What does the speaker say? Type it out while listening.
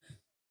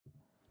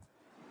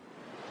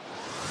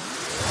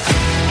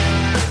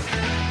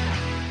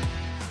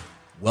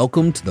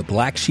Welcome to the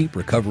Black Sheep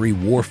Recovery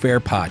Warfare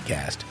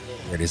Podcast,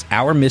 where it is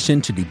our mission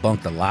to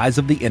debunk the lies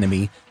of the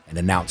enemy and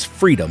announce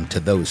freedom to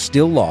those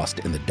still lost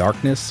in the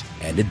darkness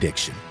and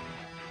addiction.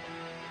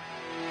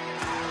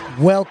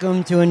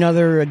 Welcome to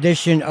another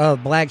edition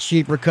of Black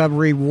Sheep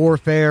Recovery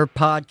Warfare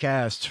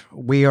Podcast.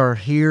 We are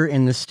here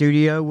in the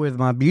studio with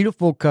my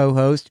beautiful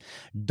co-host,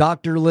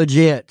 Dr.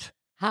 Legit.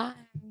 Hi.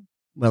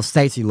 Well,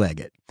 Stacey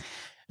Leggett.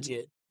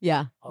 Legit.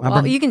 Yeah. My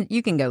Well, bad.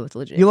 you can go with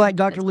legit. You like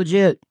Dr.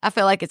 Legit? I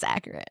feel like it's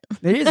accurate.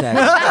 It is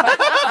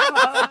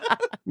accurate.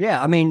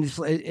 Yeah, I mean,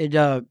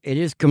 it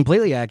is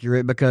completely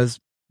accurate because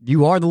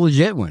you are the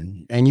legit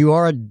one, and you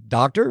are a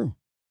doctor.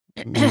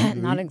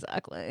 Not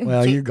exactly.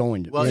 Well, you're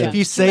going to. Well, yeah. if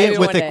you say Maybe it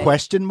with one a day.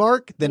 question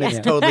mark, then it's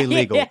Yeah. totally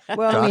legal. Yeah.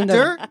 Well, I mean,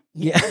 Doctor?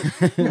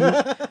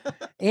 Yeah.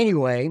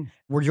 Anyway,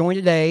 we're joined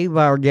today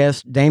by our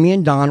guest,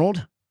 Damian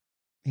Donald.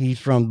 He's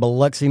from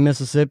Biloxi,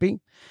 Mississippi,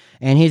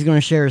 and he's going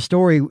to share a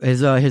story,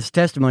 his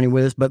testimony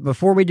with us. But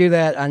before we do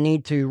that, I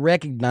need to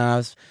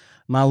recognize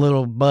my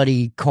little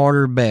buddy,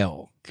 Carter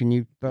Bell. Can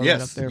you throw that up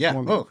Yes. there Yeah.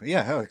 for me? Oh,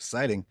 yeah. How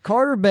exciting.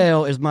 Carter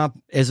Bell is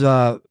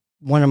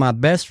one of my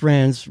best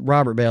friends,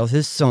 Robert Bell's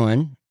his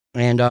son,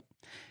 and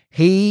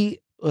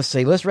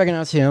let's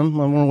recognize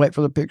him. I want to wait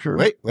for the picture.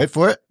 Wait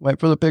for it. Wait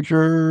for the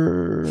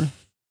picture.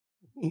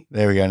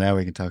 There we go. Now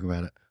we can talk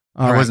about it.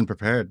 All I right. wasn't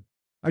prepared.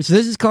 All right, so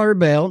this is Carter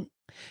Bell.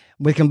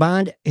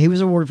 He was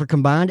awarded for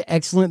combined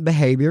excellent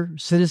behavior,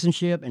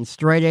 citizenship, and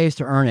straight A's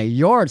to earn a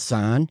yard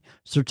sign,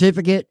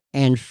 certificate,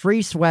 and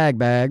free swag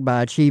bag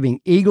by achieving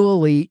Eagle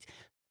Elite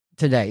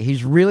today.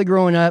 He's really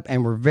growing up,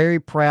 and we're very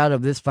proud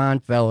of this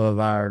fine fellow of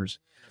ours.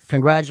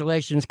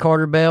 Congratulations,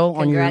 Carter Bell,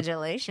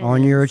 Congratulations.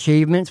 on your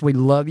achievements. We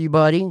love you,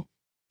 buddy.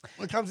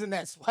 What comes in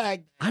that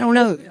swag? I don't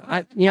know.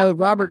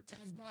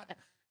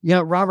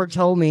 Robert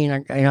told me,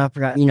 and I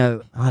forgot.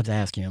 I'll have to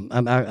ask him.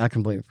 I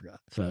completely forgot.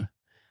 So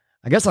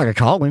I guess I could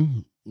call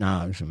him.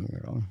 No, there's something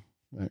wrong.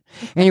 But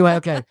anyway,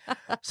 okay.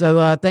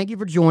 So thank you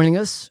for joining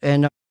us.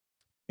 And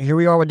here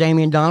we are with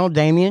Damian Donald.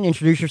 Damian,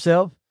 introduce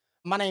yourself.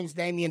 My name's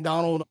Damian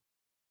Donald.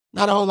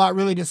 Not a whole lot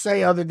really to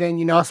say other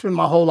than, I spent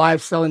my whole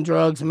life selling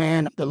drugs,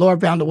 man. The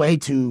Lord found a way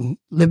to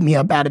lift me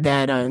up out of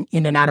that,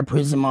 in and out of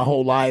prison my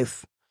whole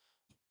life.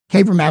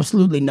 Came from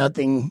absolutely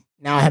nothing.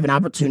 Now I have an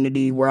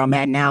opportunity where I'm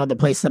at now, the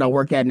place that I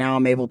work at now,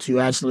 I'm able to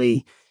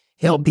actually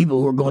help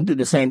people who are going through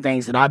the same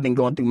things that I've been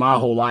going through my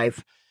whole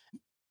life.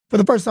 For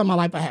the first time in my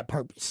life, I had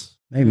purpose.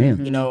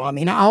 Amen.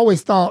 I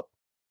always thought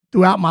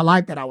throughout my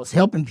life that I was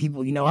helping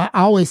people. I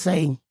always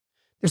say,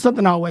 there's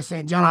something I always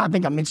say, John, I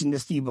think I mentioned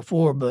this to you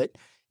before, but,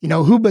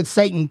 who but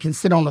Satan can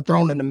sit on the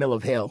throne in the middle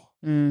of hell?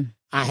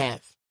 I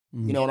have.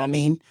 You know what I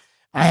mean?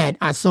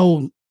 I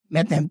sold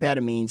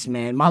methamphetamines,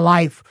 man. My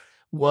life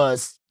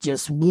was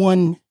just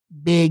one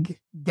big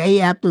day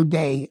after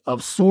day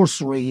of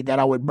sorcery that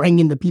I would bring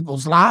into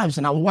people's lives,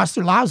 and I would watch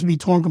their lives be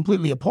torn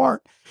completely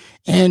apart.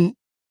 And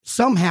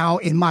somehow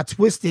in my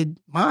twisted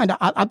mind,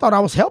 I thought I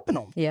was helping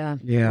them. Yeah.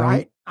 Yeah.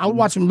 Right. I would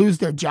watch them lose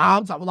their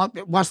jobs. I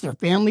would watch their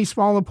families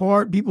fall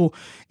apart. People,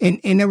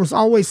 and there was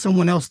always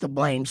someone else to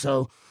blame.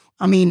 So,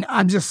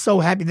 I'm just so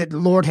happy that the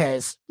Lord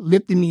has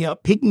lifted me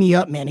up, picked me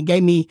up, man, and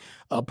gave me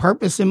a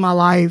purpose in my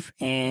life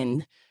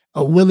and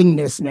a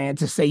willingness, man,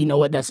 to say, you know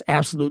what, that's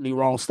absolutely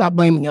wrong. Stop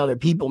blaming other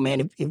people,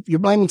 man. If you're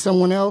blaming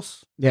someone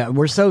else. Yeah,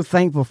 we're so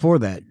thankful for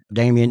that,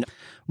 Damian.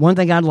 One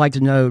thing I'd like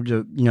to know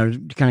to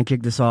kind of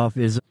kick this off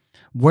is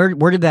where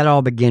did that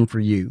all begin for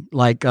you?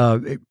 Like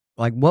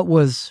what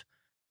was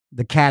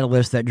the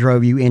catalyst that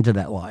drove you into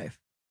that life?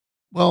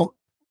 Well,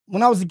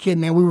 when I was a kid,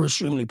 man, we were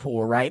extremely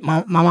poor, right?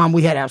 My mom,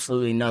 we had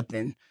absolutely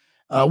nothing.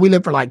 We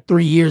lived for like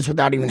 3 years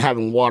without even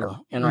having water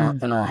in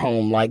our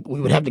home. Like,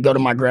 we would have to go to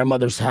my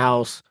grandmother's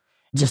house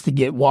just to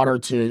get water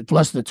to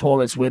flush the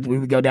toilets with. We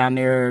would go down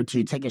there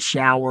to take a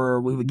shower.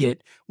 We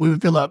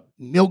would fill up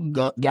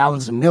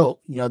gallons of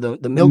milk,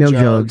 the milk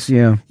jugs,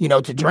 yeah.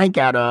 To drink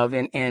out of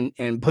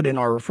and put in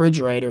our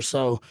refrigerator.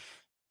 So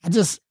I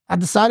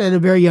decided at a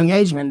very young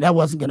age, man, that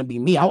wasn't going to be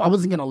me. I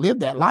wasn't going to live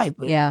that life.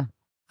 But Yeah.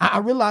 I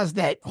realized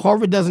that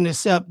Harvard doesn't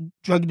accept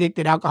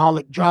drug-addicted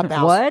alcoholic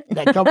dropouts What?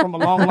 that come from a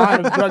long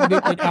line of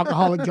drug-addicted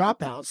alcoholic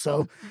dropouts.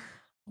 So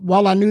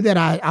while I knew that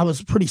I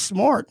was pretty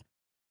smart,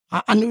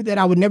 I knew that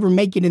I would never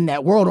make it in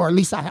that world, or at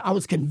least I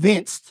was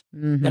convinced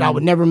that I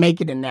would never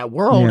make it in that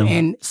world. Yeah.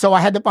 And so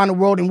I had to find a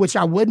world in which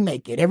I would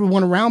make it.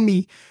 Everyone around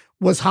me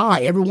was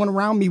high. Everyone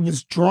around me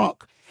was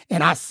drunk.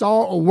 And I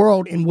saw a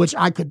world in which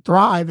I could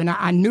thrive, and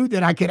I knew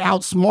that I could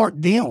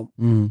outsmart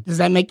them. Does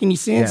that make any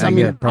sense? Yeah,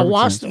 yeah, I perfect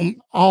watched sense.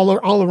 them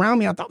all around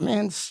me. I thought,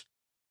 man,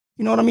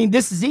 you know what I mean?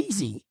 This is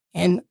easy.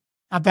 And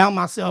I found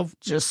myself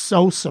just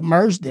so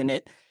submerged in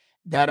it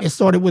that it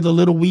started with a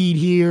little weed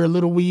here, a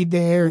little weed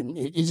there, and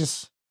it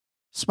just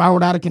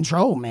spiraled out of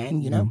control,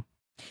 man,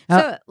 So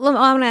I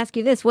want to ask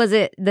you this. Was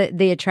it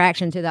the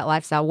attraction to that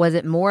lifestyle? Was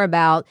it more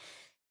about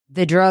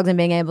the drugs and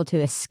being able to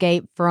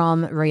escape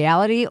from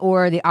reality,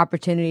 or the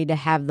opportunity to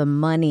have the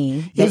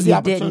money that was the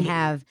you didn't opportunity.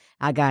 have?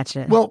 I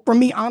gotcha. Well, for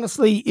me,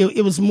 honestly,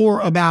 it was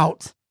more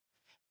about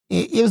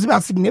It was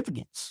about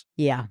significance.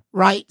 Yeah.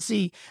 Right?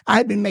 See, I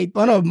had been made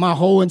fun of my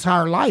whole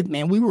entire life,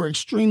 man. We were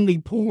extremely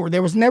poor.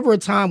 There was never a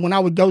time when I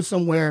would go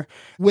somewhere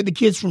with the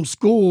kids from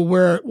school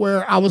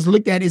where I was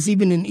looked at as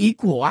even an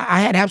equal.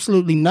 I had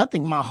absolutely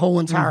nothing my whole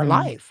entire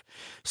life.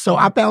 So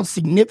I found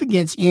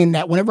significance in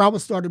that whenever I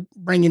was started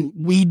bringing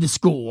weed to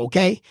school,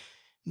 okay?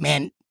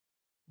 Man,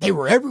 they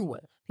were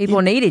everywhere.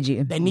 People needed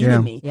you. They needed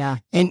me. Yeah.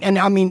 And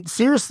I mean,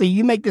 seriously,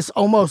 you make this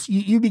almost,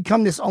 you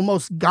become this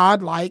almost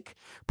godlike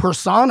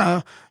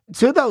persona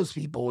to those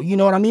people. You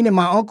know what I mean? And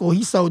my uncle,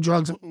 he sold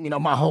drugs,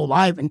 my whole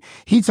life. And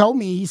he told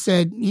me, he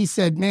said,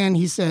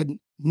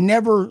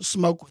 never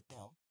smoke with them.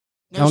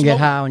 Don't get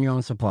high on your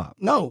own supply.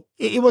 No,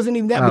 it wasn't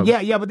even that. Oh.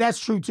 But but that's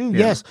true too. Yeah.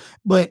 Yes.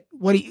 But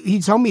what he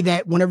told me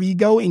that whenever you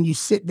go and you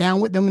sit down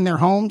with them in their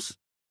homes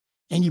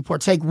and you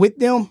partake with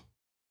them,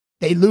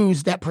 they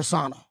lose that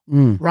persona,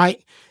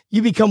 right?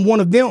 You become one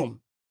of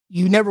them.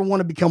 You never want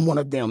to become one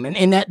of them.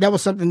 And that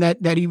was something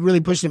that he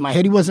really pushed in my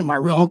head. He wasn't my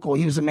real uncle.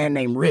 He was a man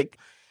named Rick.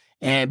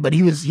 But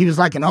he was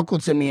like an uncle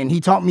to me, and he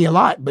taught me a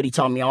lot, but he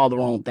taught me all the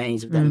wrong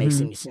things, if that makes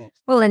any sense.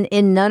 Well,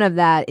 and none of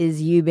that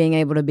is you being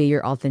able to be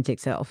your authentic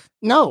self.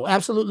 No,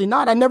 absolutely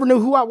not. I never knew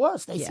who I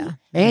was, Stacey. Yeah.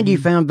 And you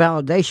found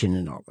validation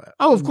in all that.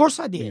 Oh, of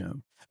course I did. You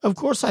know. Of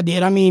course I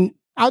did. I mean,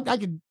 I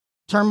could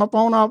turn my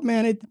phone off,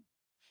 man.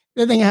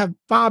 That thing have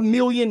 5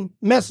 million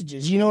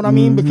messages. You know what I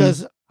mean?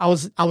 Because I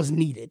was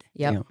needed.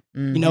 Yep.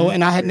 Yeah.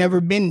 And I had never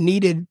been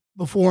needed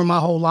before in my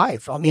whole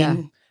life. I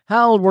mean,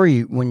 How old were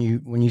you when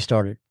you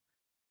started?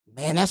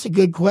 man, that's a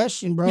good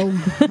question, bro.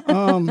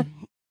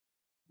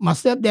 My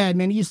stepdad,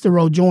 man, he used to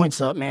roll joints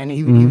up, man.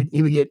 He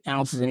would get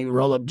ounces and he would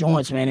roll up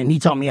joints, man. And he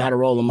taught me how to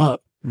roll them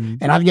up.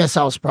 And I guess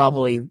I was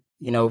probably,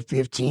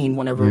 15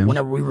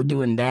 whenever we were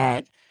doing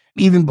that.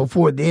 Even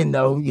before then,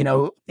 though,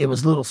 it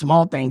was little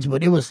small things.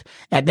 But it was,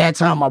 at that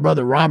time, my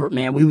brother Robert,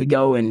 man, we would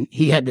go and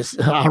he had this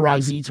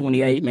IROC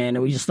Z28, man.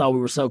 And we just thought we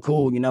were so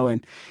cool,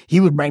 and he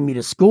would bring me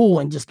to school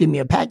and just give me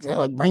a pack.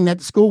 Like, bring that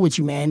to school with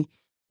you, man.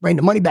 Bring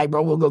the money back,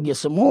 bro. We'll go get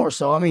some more.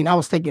 So, I mean, I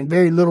was taking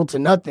very little to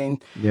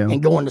nothing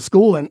and going to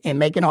school and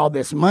making all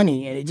this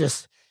money. And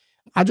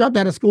I dropped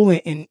out of school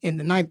in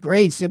the 9th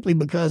grade simply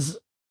because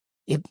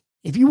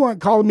if you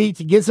weren't calling me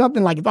to get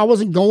something, like if I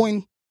wasn't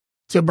going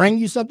to bring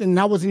you something, and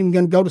I wasn't even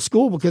going to go to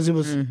school because it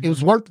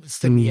was worthless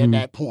to me at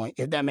that point,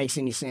 if that makes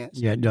any sense.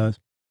 Yeah, it does.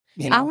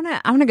 I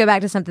want to go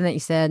back to something that you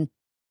said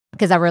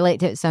because I relate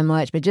to it so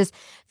much, but just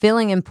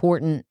feeling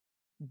important,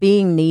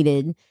 being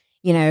needed,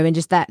 and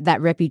just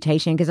that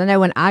reputation. Because I know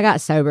when I got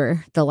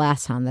sober, the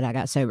last time that I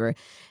got sober,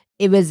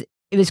 it was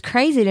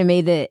crazy to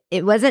me that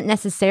it wasn't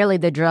necessarily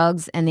the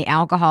drugs and the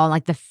alcohol,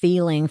 like the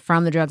feeling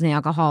from the drugs and the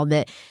alcohol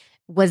that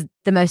was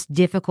the most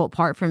difficult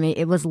part for me.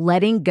 It was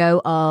letting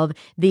go of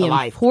the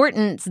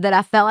importance that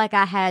I felt like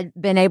I had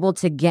been able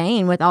to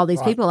gain with all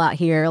these people out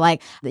here.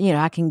 Like,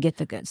 I can get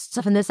the good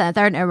stuff and this, that, and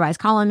third, and everybody's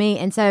calling me.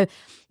 And so,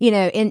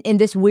 in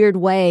this weird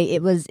way,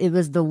 it was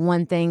the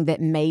one thing that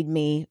made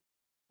me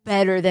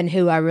better than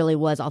who I really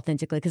was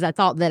authentically, because I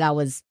thought that I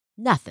was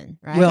nothing,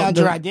 right? Well, found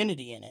your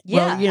identity in it.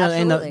 Yeah,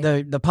 absolutely.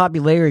 And the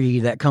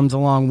popularity that comes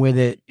along with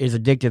it is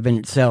addictive in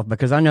itself,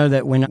 because I know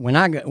that when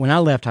I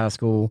left high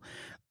school,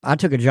 I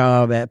took a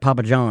job at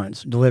Papa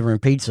John's delivering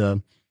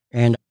pizza,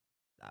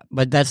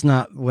 but that's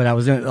not what I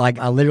was doing. Like,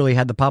 I literally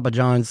had the Papa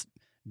John's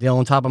deal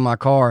on top of my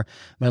car,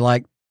 but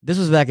like, this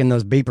was back in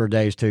those beeper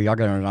days too. Y'all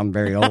gotta know I'm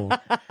very old.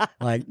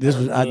 Like, this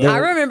was. I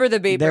remember the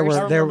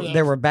beepers.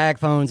 There were bag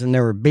phones and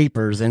there were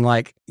beepers, and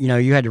like,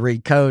 you had to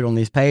read code on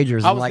these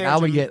pagers. And like,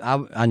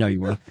 I know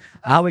you were.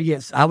 I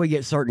would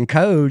get certain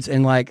codes,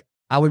 and like,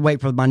 I would wait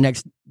for my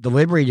next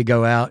delivery to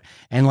go out,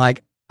 and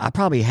like, I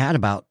probably had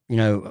about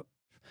a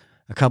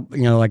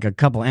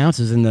couple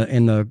ounces in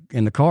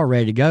the car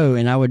ready to go,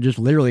 and I would just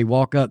literally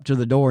walk up to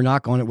the door,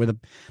 knock on it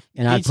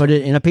and I'd put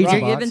it in a pizza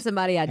box. You're giving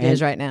somebody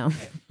ideas right now.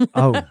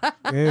 Oh,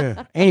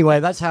 yeah. Anyway,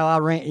 that's how I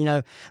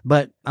ran,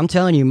 but I'm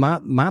telling you, my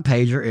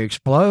pager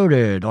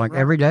exploded like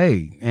every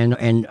day,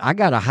 and I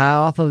got a high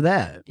off of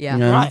that. Yeah.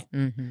 Right.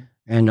 Mm-hmm.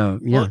 And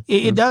well,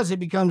 it does. It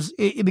becomes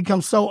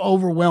so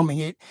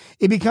overwhelming.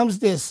 It becomes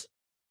this.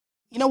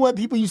 You know what?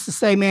 People used to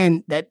say,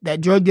 man,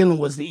 that drug dealing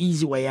was the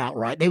easy way out,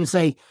 right? They would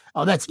say,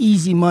 oh, that's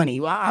easy money.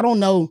 Well, I don't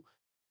know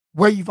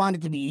where you find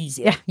it to be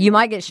easy. Yeah, you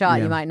might get shot.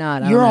 Yeah. You might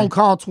not. You're on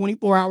call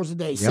 24 hours a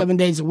day, 7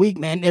 days a week,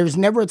 man. There's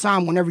never a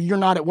time whenever you're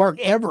not at work,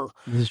 ever.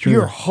 This is true.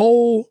 Your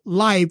whole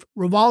life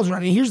revolves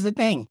around it. And here's the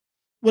thing.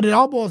 What it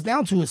all boils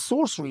down to is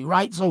sorcery,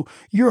 right? So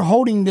you're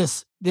holding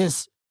this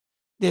mix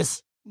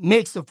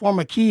of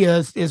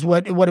pharmakia is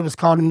what it was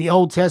called in the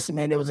Old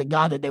Testament. There was a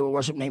god that they were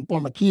worshiping named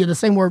pharmakia, the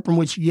same word from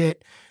which you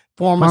get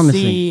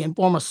pharmacy and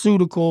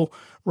pharmaceutical,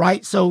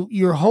 right? So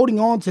you're holding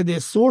on to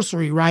this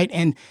sorcery, right?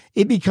 And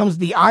it becomes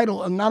the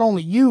idol of not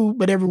only you,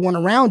 but everyone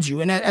around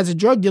you. And as a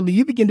drug dealer,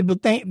 you begin to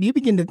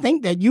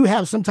think that you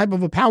have some type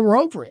of a power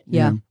over it.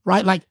 Yeah.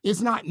 Right? Like, it's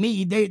not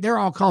me. They're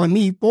all calling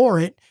me for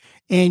it.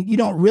 And you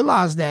don't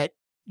realize that,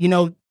 you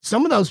know,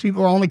 some of those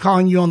people are only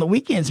calling you on the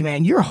weekends,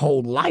 man. Your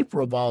whole life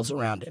revolves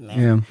around it, man.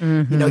 Yeah.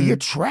 Mhm. You know, you're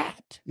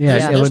trapped.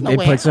 Yeah, There's no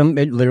way out.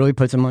 it literally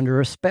puts them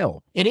under a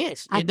spell. It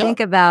is. I It does. think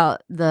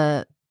about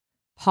the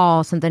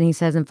Paul, something he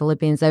says in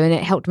Philippians, though, and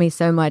it helped me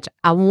so much.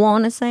 I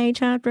want to say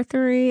chapter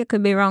 3. I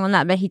could be wrong on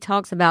that, but he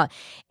talks about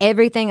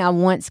everything I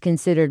once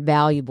considered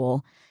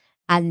valuable.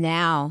 I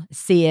now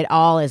see it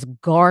all as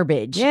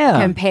garbage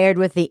compared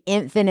with the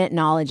infinite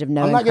knowledge of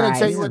knowing I'm not going to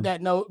tell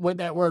Christ. you what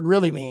that word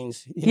really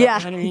means. You know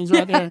what it means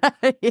right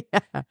there.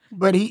 Yeah.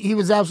 But he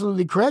was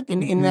absolutely correct.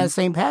 In that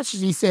same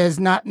passage, he says,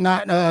 not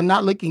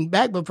looking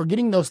back, but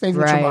forgetting those things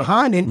which are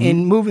behind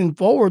and moving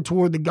forward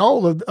toward the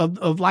goal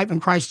of life in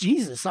Christ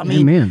Jesus. I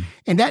mean, Amen.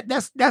 and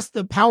that's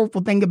the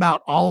powerful thing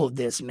about all of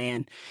this,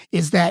 man,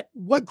 is that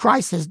what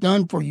Christ has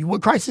done for you,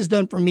 what Christ has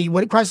done for me,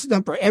 what Christ has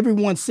done for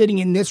everyone sitting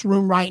in this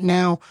room right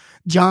now,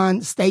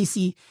 John,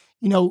 Stacy,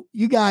 you know,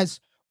 you guys,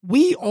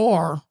 we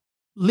are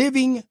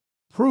living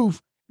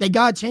proof that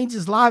God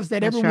changes lives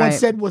that That's everyone right.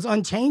 said was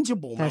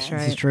unchangeable. That's man.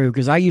 right. This is true,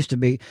 because I used to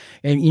be,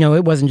 and you know,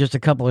 it wasn't just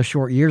a couple of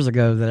short years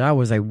ago that I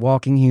was a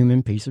walking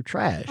human piece of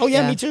trash. Oh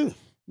yeah, Yeah. me too.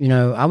 You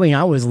know, I mean,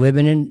 I was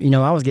living in, you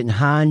know, I was getting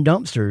high in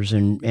dumpsters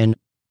and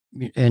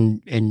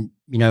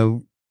you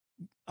know,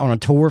 on a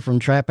tour from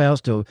trap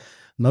house to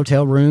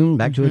motel room,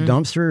 back to a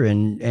dumpster,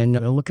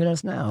 and look at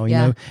us now. You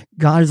know,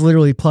 God has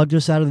literally plugged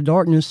us out of the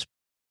darkness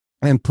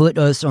and put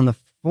us on the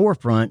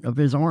forefront of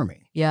His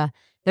army. Yeah.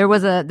 There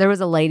was a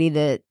lady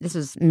that, this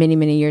was many,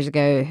 many years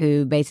ago,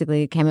 who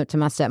basically came up to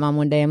my stepmom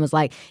one day and was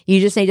like, you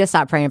just need to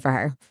stop praying for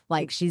her.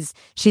 Like, she's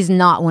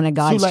not one of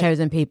God's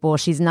chosen people.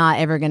 She's not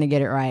ever going to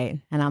get it right.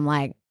 And I'm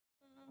like,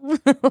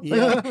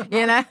 Yeah.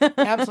 you know?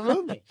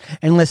 Absolutely.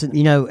 And listen,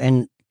 you know,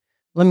 and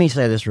let me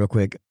say this real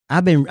quick.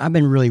 I've been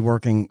really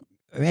working.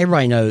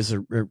 Everybody knows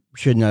or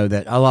should know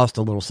that I lost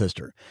a little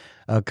sister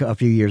a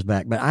few years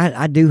back, but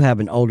I do have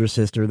an older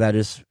sister that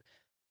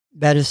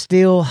is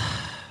still.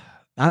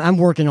 I'm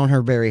working on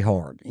her very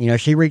hard. You know,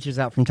 she reaches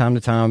out from time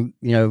to time,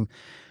 you know,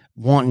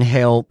 wanting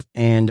help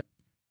and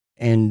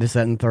this,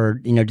 that, and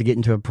third, you know, to get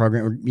into a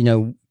program, you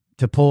know,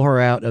 to pull her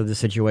out of the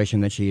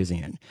situation that she is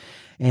in.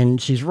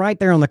 And she's right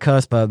there on the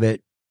cusp of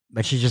it,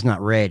 but she's just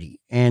not ready.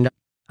 And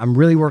I'm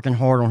really working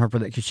hard on her for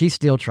that, because she's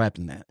still trapped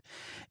in that.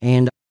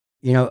 And,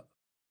 you know,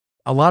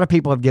 a lot of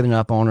people have given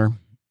up on her.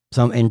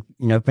 Some, and,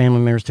 you know,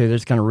 family members too, they're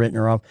just kind of written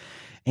her off.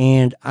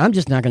 And I'm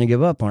just not going to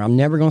give up on her. I'm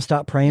never going to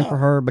stop praying for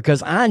her,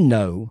 because I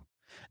know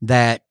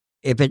that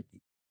if it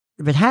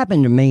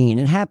happened to me,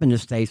 and it happened to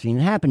Stacy, and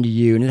it happened to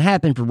you, and it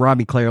happened for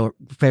Robbie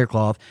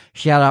Faircloth,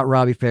 shout out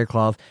Robbie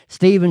Faircloth,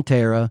 Steve and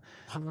Tara,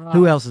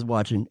 who else is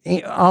watching?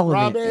 All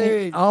of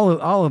it,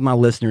 all of my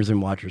listeners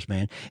and watchers,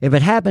 man. If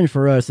it happened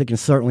for us, it can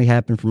certainly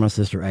happen for my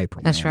sister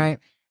April. That's man. right.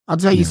 I'll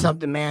tell you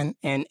something, man,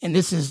 and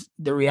this is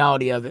the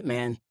reality of it,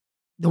 man.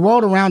 The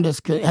world around us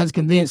has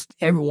convinced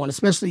everyone,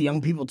 especially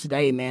young people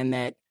today, man,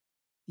 that,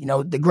 you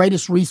know, the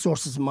greatest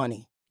resource is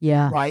money.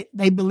 Yeah. Right?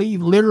 They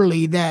believe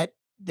literally that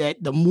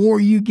the more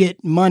you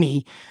get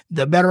money,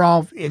 the better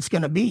off it's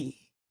going to be,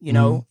 you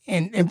know?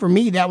 And for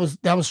me, that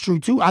was true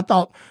too. I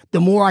thought the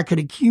more I could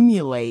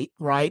accumulate,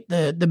 right,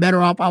 the better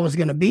off I was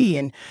going to be.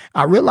 And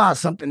I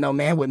realized something though,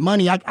 man, with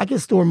money, I can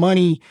store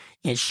money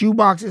in shoe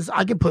boxes.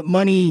 I can put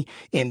money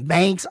in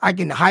banks. I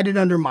can hide it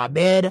under my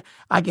bed.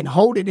 I can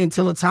hold it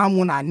until a time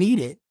when I need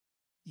it.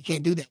 You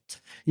can't do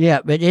that. Yeah,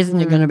 but isn't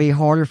it going to be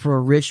harder for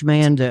a rich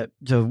man to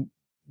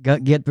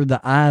get through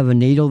the eye of a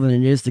needle than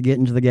it is to get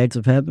into the gates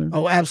of heaven?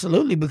 Oh,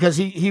 absolutely, because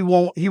he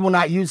will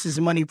not use his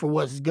money for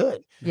what's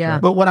good. Yeah.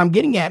 But what I'm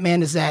getting at,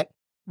 man, is that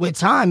with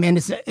time, man,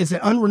 it's an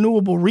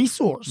unrenewable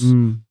resource.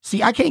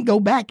 See, I can't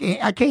go back.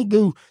 I can't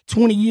go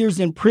 20 years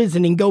in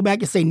prison and go back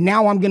and say,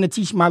 now I'm going to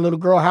teach my little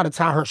girl how to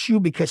tie her shoe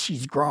because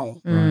she's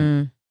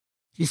grown.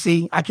 You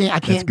see, I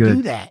can't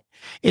do that.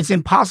 It's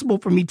impossible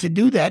for me to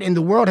do that. And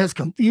the world has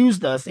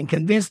confused us and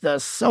convinced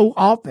us so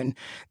often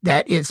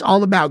that it's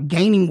all about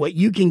gaining what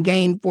you can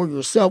gain for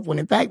yourself. When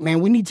in fact,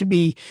 man, we need to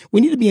be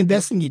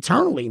investing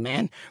eternally,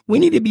 man. We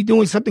need to be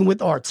doing something with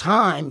our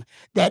time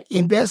that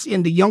invests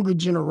in the younger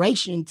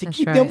generation to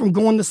keep them from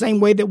going the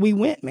same way that we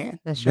went, man.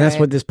 That's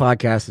what this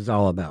podcast is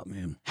all about,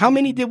 man. How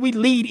many did we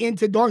lead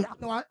into darkness?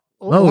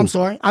 I'm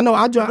sorry. I know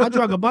I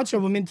drug a bunch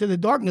of them into the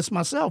darkness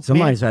myself.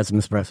 Somebody's had some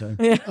espresso.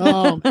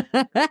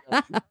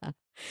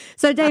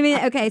 So,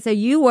 Damian, okay, so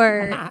you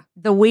were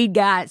the weed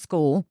guy at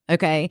school,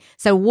 okay?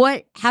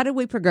 So how did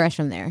we progress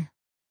from there?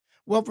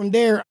 Well, from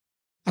there,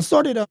 I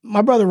started,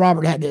 my brother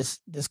Robert had this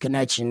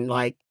connection,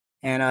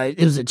 and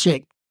it was a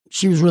chick.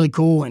 She was really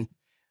cool, and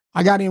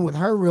I got in with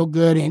her real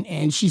good,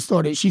 and she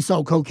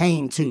sold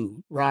cocaine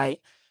too, right?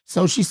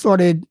 So she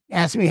started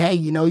asking me, hey,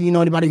 you know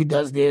anybody who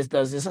does this?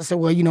 I said,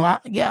 well,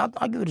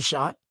 I'll give it a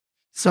shot.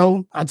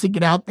 So I took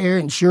it out there,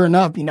 and sure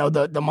enough,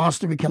 the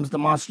monster becomes the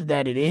monster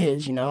that it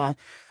is.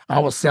 I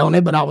was selling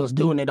it, but I was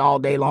doing it all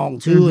day long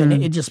too. And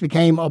it just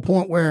became a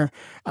point where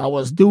I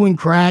was doing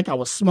crack, I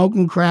was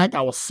smoking crack,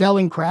 I was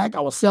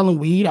selling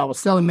weed, I was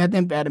selling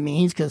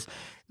methamphetamines. Because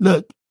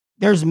look,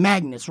 there's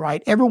magnets,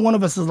 right? Every one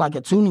of us is like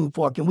a tuning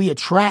fork, and we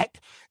attract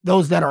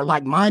those that are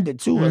like-minded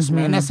to us,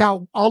 man. That's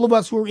how all of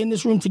us who are in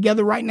this room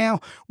together right now,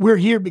 we're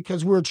here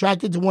because we're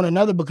attracted to one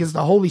another because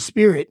the Holy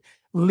Spirit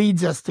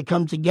leads us to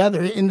come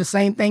together. And the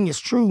same thing is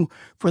true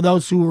for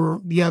those who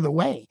are the other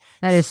way.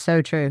 That is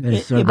so true.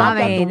 If I've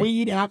got the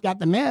weed and I've got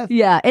the meth.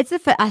 Yeah,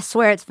 I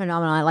swear it's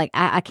phenomenal. Like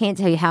I can't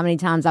tell you how many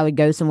times I would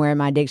go somewhere in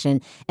my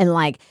addiction and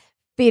like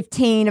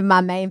 15 of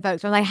my main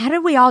folks are like, how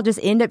did we all just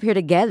end up here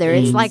together?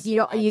 It's like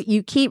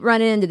you keep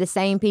running into the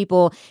same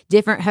people,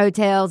 different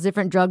hotels,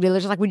 different drug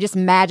dealers. Like we just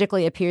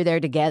magically appear there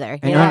together.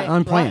 And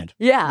unplanned.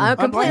 Yeah,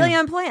 completely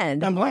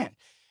unplanned. Unplanned.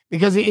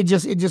 Because it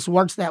just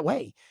works that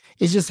way.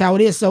 It's just how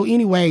it is. So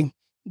anyway,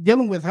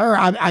 dealing with her,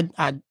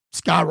 I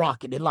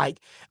skyrocketed. Like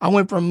I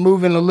went from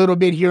moving a little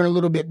bit here and a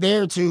little bit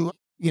there to,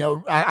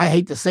 I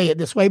hate to say it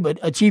this way, but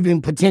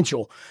achieving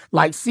potential,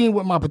 like seeing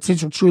what my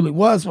potential truly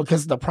was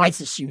because the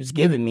prices she was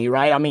giving me,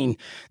 right? I mean,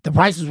 the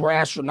prices were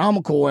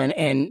astronomical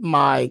and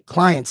my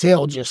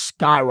clientele just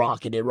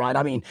skyrocketed, right?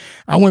 I mean,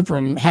 I went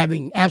from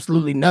having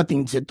absolutely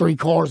nothing to 3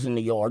 cars in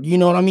the yard. You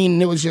know what I mean?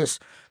 And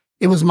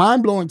it was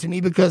mind-blowing to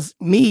me because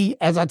me,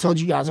 as I told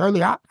you guys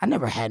earlier, I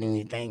never had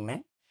anything,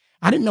 man.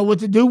 I didn't know what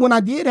to do when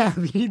I did have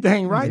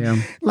anything, right?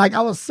 Yeah. Like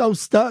I was so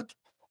stuck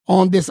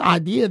on this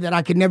idea that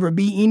I could never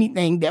be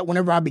anything that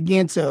whenever I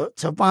began to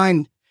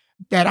find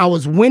that I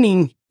was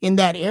winning in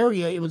that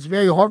area, it was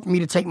very hard for me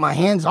to take my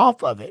hands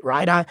off of it,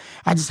 right? I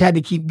just had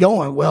to keep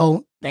going.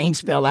 Well,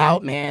 things fell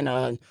out,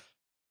 man.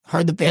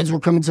 Heard the feds were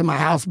coming to my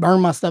house,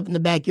 burned my stuff in the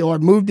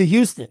backyard, moved to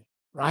Houston,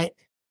 right?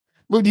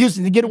 Moved to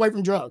Houston to get away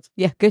from drugs.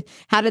 Yeah, good.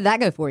 How did that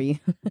go for you?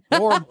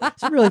 Horrible.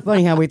 It's really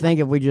funny how we think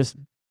if we just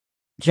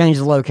change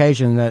the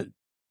location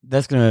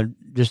that's going to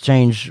just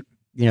change,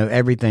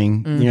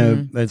 everything.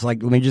 It's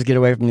like, let me just get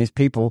away from these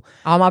people.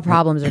 All my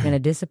problems are going to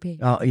dissipate.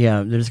 Oh,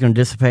 yeah, they're just going to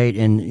dissipate.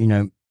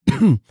 And,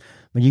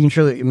 but you can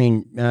truly,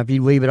 if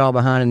you leave it all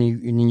behind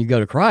and you go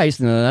to Christ,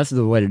 that's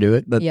the way to do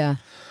it. But yeah.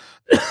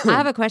 I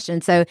have a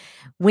question. So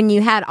when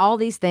you had all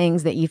these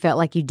things that you felt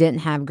like you didn't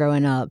have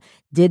growing up,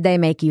 did they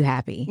make you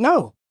happy?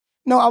 No,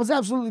 I was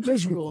absolutely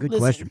miserable. Good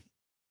question.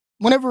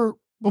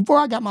 Before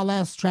I got my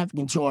last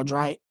trafficking charge,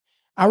 right,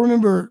 I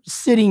remember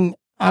sitting,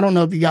 I don't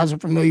know if you guys are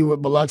familiar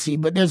with Biloxi,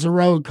 but there's a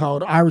road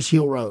called Irish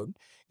Hill Road.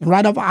 And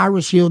right off of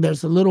Irish Hill,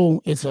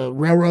 it's a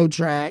railroad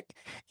track,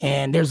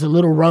 and there's a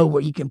little road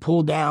where you can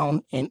pull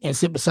down and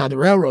sit beside the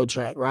railroad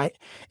track, right?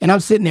 And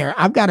I'm sitting there.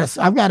 I've got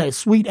a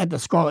suite at the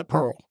Scarlet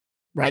Pearl.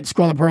 Right,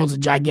 Scarlet Pearl is a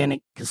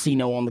gigantic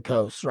casino on the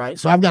coast, right?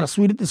 So I've got a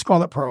suite at the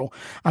Scarlet Pearl.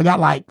 I got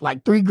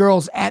like 3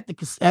 girls at the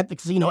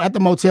casino, at the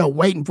motel,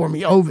 waiting for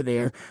me over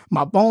there.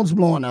 My phone's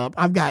blowing up.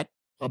 I've got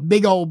a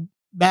big old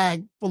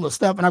bag full of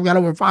stuff, and I've got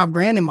over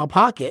 $5,000 in my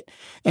pocket.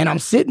 And I'm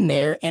sitting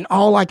there, and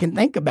all I can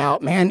think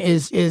about, man,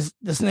 is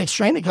this next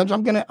train that comes.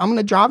 I'm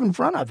gonna drive in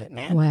front of it,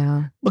 man.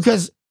 Wow.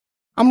 Because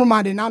I'm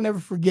reminded, and I'll never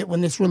forget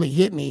when this really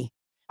hit me.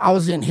 I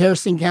was in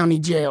Harrison County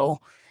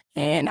Jail,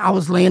 and I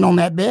was laying on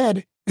that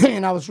bed.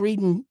 And I was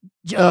reading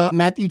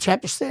Matthew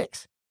chapter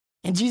 6.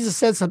 And Jesus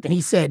said something.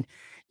 He said,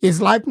 is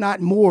life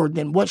not more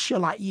than what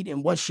shall I eat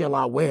and what shall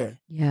I wear?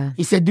 Yeah.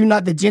 He said, do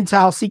not the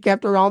Gentiles seek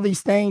after all these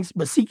things,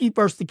 but seek ye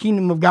first the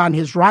kingdom of God and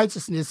his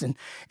righteousness,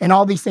 and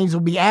all these things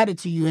will be added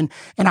to you. And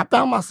I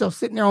found myself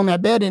sitting there on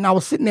that bed, and I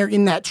was sitting there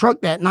in that truck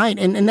that night.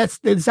 And that's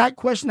the exact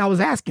question I was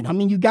asking. I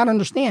mean, you got to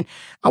understand,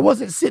 I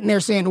wasn't sitting there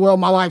saying, well,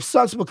 my life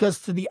sucks, because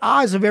to the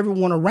eyes of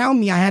everyone around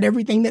me, I had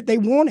everything that they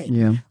wanted.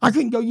 Yeah. I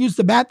couldn't go use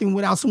the bathroom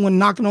without someone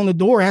knocking on the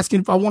door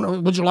asking if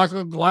would you like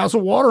a glass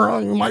of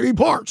water? You might be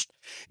parched.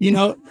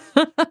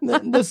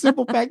 The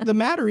simple fact of the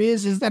matter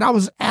is that I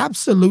was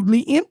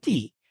absolutely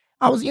empty.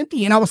 I was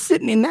empty, and I was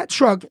sitting in that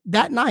truck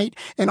that night,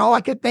 and all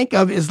I could think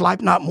of is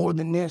life not more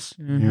than this.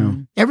 Yeah.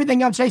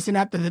 Everything I'm chasing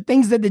after, the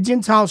things that the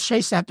Gentiles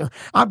chase after,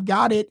 I've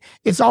got it.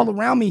 It's all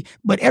around me.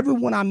 But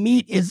everyone I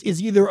meet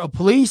is either a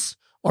police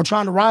or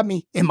trying to rob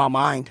me in my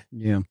mind.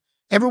 Yeah.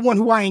 Everyone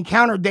who I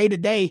encounter day to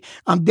day,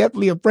 I'm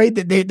definitely afraid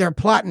that they're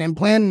plotting and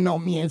planning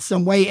on me in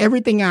some way.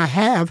 Everything I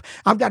have,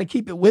 I've got to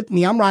keep it with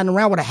me. I'm riding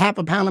around with a half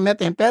a pound of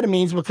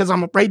methamphetamines because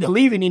I'm afraid to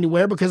leave it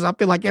anywhere because I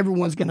feel like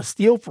everyone's going to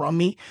steal from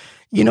me.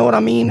 You know what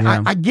I mean?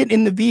 Yeah. I get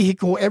in the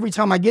vehicle. Every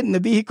time I get in the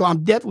vehicle,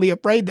 I'm deathly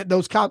afraid that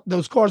those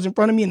cars in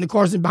front of me and the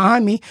cars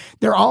behind me,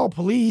 they're all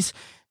police.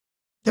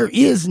 There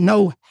is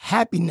no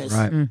happiness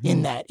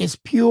in that. It's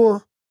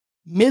pure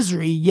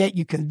misery, yet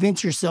you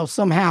convince yourself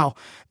somehow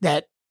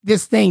that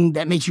this thing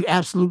that makes you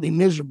absolutely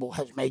miserable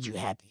has made you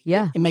happy.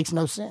 Yeah. It makes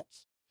no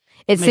sense.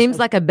 It seems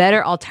like a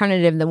better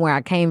alternative than where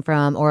I came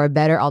from, or a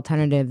better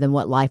alternative than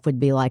what life would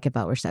be like if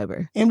I were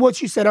sober. And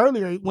what you said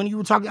earlier, when you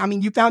were talking, I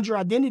mean, you found your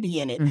identity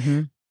in it.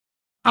 Mm-hmm.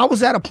 I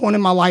was at a point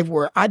in my life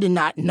where I did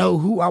not know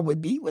who I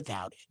would be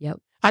without it. Yep.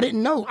 I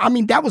didn't know. I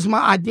mean, that was my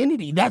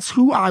identity. That's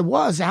who I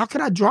was. How could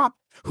I drop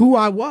who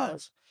I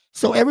was?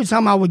 So every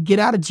time I would get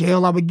out of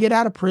jail, I would get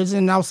out of prison,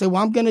 and I would say,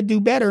 well, I'm going to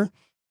do better.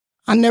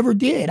 I never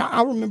did.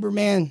 I remember,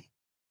 man,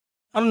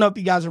 I don't know if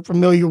you guys are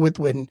familiar with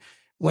when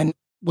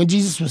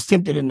Jesus was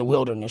tempted in the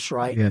wilderness,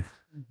 right? Yeah.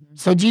 Mm-hmm.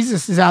 So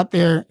Jesus is out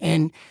there,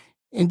 and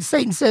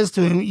Satan says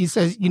to him, he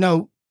says,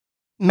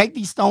 make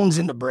these stones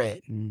into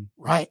bread,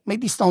 right?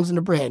 Make these stones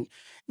into bread.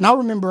 And I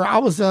remember I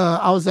was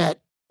at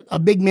a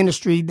big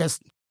ministry that's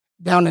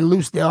down in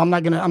Loosedale. I'm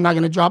not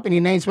gonna drop any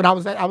names, but I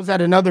was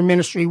at another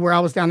ministry where I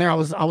was down there. I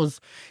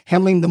was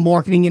handling the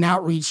marketing and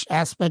outreach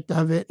aspect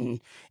of it, and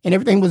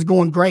everything was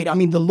going great. I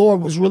mean, the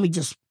Lord was really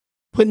just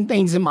putting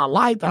things in my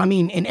life. I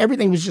mean, and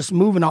everything was just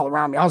moving all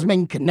around me. I was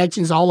making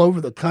connections all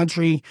over the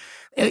country.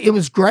 It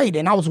was great.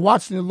 And I was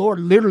watching the Lord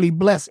literally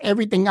bless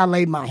everything I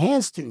laid my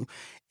hands to.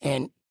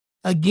 And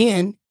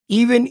again,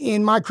 even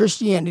in my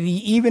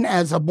Christianity, even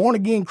as a born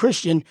again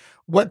Christian,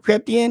 what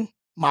crept in?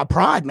 My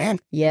pride, man.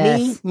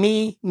 Yes.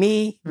 Me.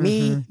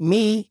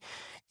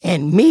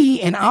 And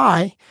me and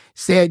I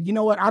said, you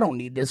know what? I don't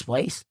need this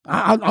place.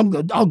 I'll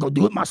go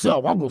do it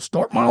myself. I'll go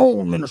start my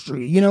own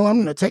ministry. I'm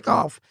going to take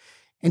off.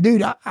 And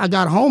dude, I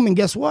got home and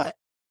guess what?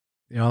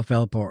 It all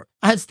fell apart.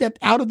 I had stepped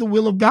out of the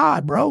will of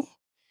God, bro.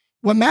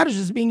 What matters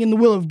is being in the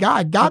will of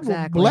God. God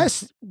will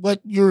bless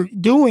what you're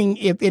doing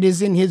if it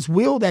is in his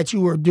will that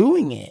you are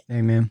doing it.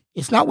 Amen.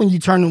 It's not when you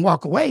turn and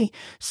walk away.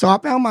 So I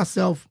found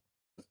myself,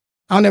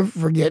 I'll never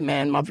forget,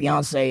 man, my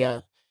fiance,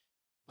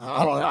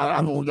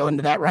 I don't go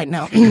into that right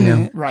now.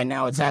 Right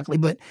now, exactly.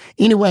 But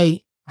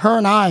anyway, her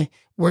and I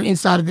were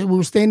inside of it. We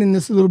were staying in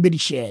this little bitty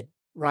shed.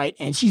 Right.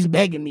 And she's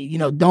begging me,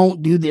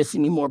 don't do this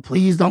anymore.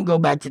 Please don't go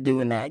back to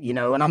doing that,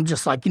 And I'm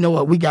just like, you know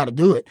what? We got to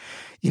do it,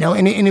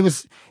 and it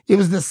was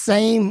the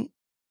same.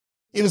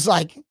 It was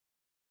like,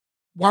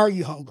 why are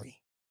you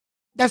hungry?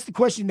 That's the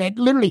question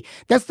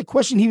that's the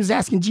question he was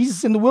asking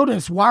Jesus in the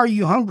wilderness. Why are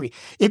you hungry?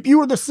 If you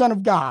are the Son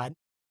of God,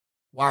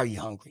 why are you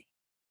hungry?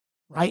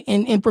 Right.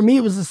 And for me,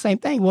 it was the same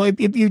thing. Well,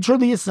 if you're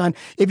truly his son,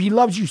 if he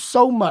loves you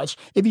so much,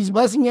 if he's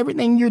blessing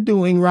everything you're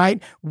doing,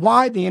 right,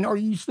 why then are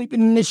you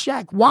sleeping in this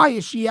shack? Why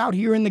is she out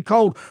here in the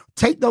cold?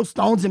 Take those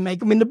stones and make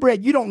them into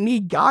bread. You don't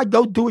need God.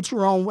 Go do it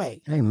your own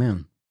way.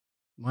 Amen.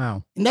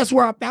 Wow. And that's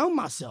where I found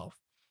myself.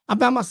 I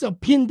found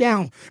myself pinned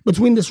down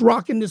between this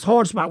rock and this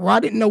hard spot where I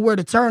didn't know where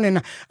to turn.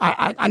 And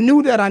I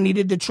knew that I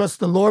needed to trust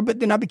the Lord,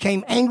 but then I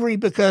became angry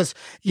because,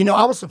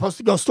 I was supposed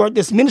to go start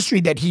this ministry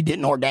that he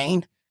didn't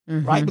ordain.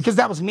 Right? Because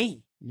that was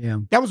me. Yeah.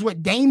 That was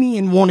what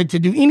Damian wanted to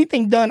do.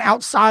 Anything done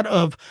outside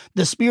of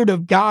the Spirit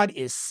of God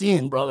is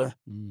sin, brother.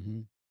 Mm-hmm.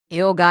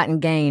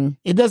 Ill-gotten gain.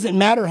 It doesn't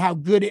matter how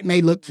good it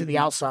may look to the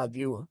outside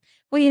viewer.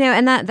 Well,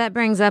 and that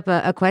brings up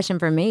a question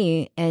for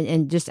me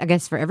and just, I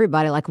guess, for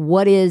everybody. Like,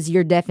 what is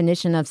your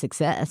definition of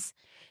success?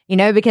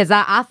 Because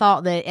I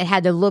thought that it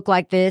had to look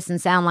like this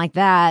and sound like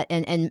that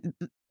and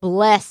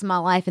bless my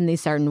life in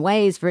these certain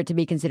ways for it to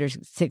be considered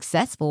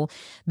successful.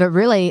 But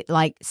really,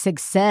 like,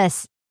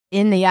 success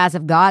in the eyes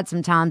of God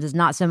sometimes is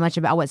not so much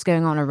about what's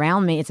going on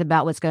around me. It's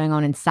about what's going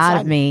on inside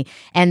of me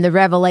and the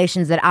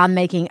revelations that I'm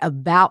making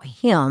about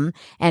him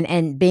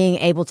and being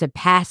able to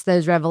pass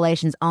those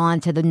revelations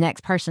on to the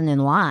next person in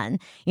line.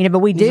 But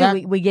we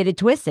do, we get it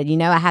twisted.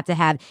 I have to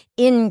have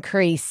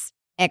increase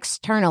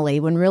externally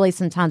when really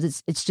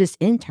sometimes it's just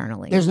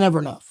internally. There's never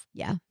enough.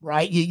 Yeah.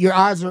 Right. Your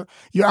eyes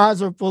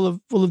are full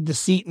of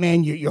deceit,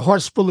 man. Your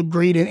heart's full of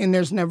greed and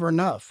there's never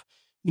enough.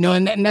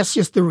 And that's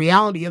just the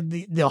reality of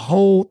the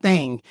whole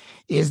thing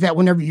is that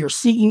whenever you're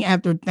seeking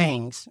after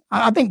things,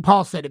 I think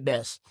Paul said it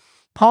best.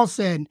 Paul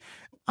said,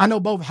 I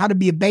know both how to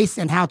be abased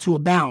and how to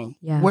abound.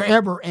 Yeah.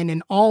 Wherever and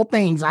in all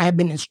things I have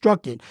been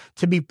instructed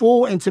to be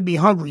full and to be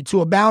hungry,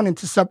 to abound and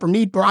to suffer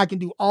need, for I can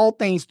do all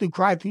things through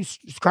Christ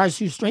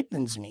who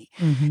strengthens me.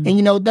 Mm-hmm.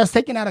 And, that's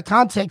taken out of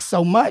context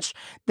so much.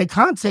 The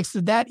context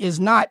of that is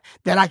not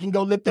that I can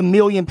go lift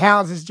 1,000,000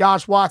 pounds as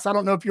Josh Watts. I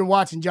don't know if you're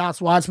watching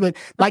Josh Watts, but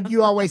like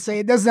you always say,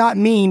 it does not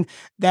mean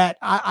that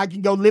I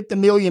can go lift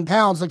 1,000,000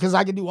 pounds because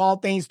I can do all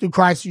things through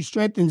Christ who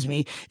strengthens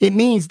me. It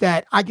means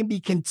that I can be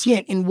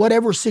content in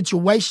whatever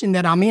situation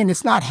that I'm in.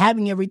 It's not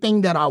having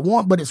everything that I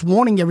want, but it's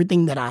wanting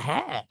everything that I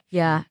have.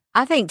 Yeah.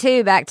 I think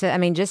too, back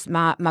to, just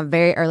my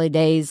very early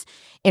days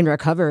in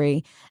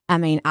recovery. I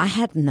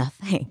had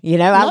nothing,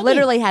 I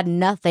literally had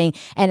nothing.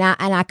 And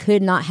I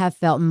could not have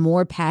felt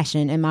more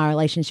passion in my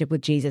relationship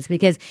with Jesus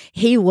because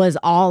he was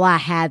all I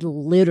had,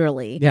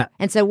 literally. Yeah.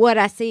 And so what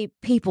I see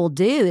people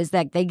do is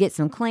that they get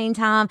some clean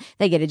time,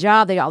 they get a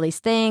job, they get all these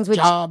things. Which,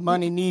 job,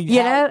 money, need,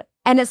 help.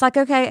 And it's like,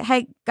 okay,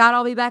 hey, God,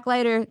 I'll be back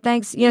later.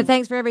 Thanks,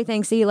 thanks for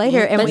everything. See you later.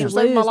 And thanks for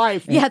saving my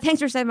life. Yeah,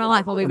 thanks for saving my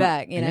life. We'll be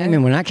back.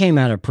 When I came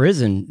out of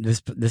prison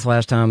this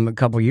last time a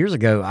couple of years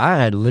ago, I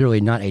had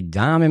literally not a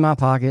dime in my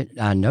pocket,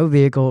 no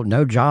vehicle,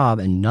 no job,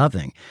 and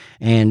nothing,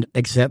 and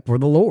except for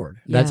the Lord.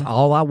 That's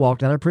all I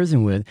walked out of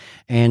prison with.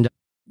 And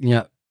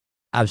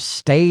I've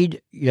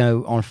stayed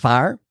on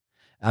fire.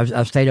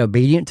 I've stayed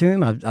obedient to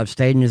him. I've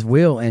stayed in his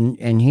will,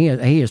 and he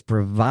has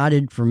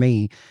provided for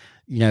me,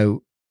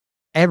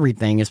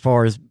 everything as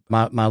far as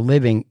my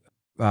living,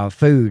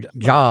 food,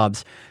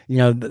 jobs,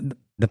 the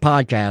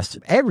podcast,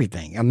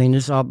 everything.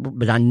 It's all,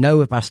 but I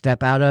know if I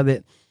step out of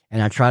it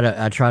and I try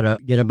to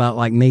get about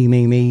like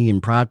me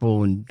and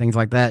prideful and things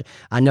like that,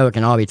 I know it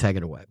can all be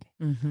taken away.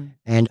 Mm-hmm.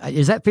 And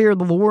is that fear of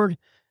the Lord?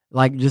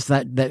 Like just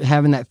that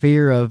having that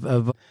fear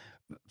of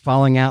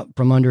falling out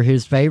from under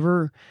his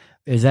favor?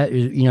 Is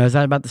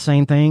that about the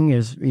same thing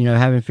as,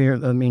 having fear?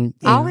 I mean,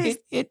 Always.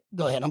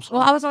 Go ahead. I'm sorry.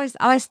 Well, I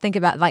always think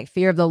about like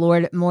fear of the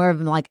Lord more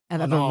of like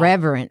of a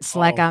reverence.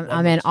 Like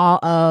I'm in awe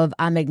of,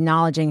 I'm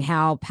acknowledging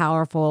how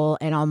powerful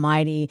and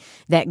almighty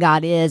that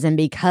God is, and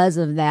because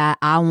of that,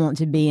 I want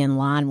to be in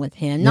line with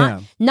Him.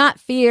 Not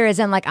fear as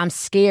in like I'm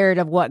scared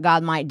of what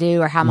God might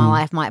do or how my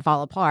life might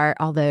fall apart.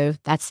 Although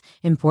that's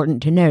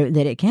important to note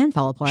that it can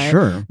fall apart.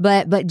 Sure.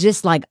 But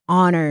just like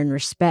honor and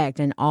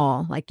respect and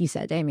awe, like you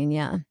said, Damian.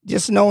 Yeah.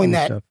 Just knowing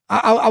that,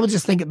 I was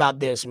just thinking about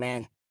this,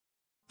 man.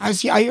 I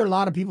hear a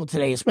lot of people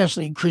today,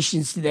 especially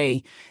Christians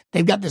today,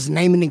 they've got this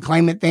naming and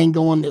claiming thing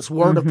going, this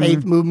word of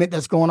faith movement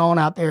that's going on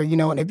out there,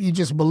 and if you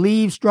just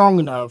believe strong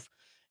enough,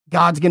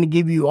 God's going to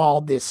give you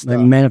all this stuff.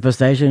 Like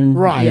manifestation.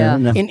 Right. Yeah.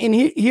 And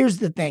here's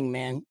the thing,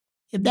 man.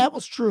 If that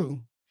was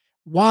true,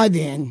 why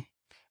then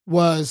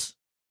was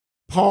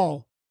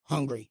Paul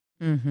hungry?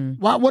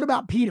 Why? What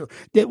about Peter?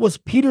 Was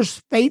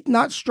Peter's faith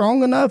not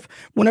strong enough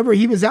whenever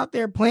he was out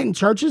there planting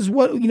churches?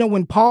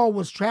 When Paul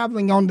was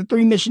traveling on the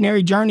 3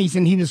 missionary journeys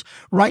and he was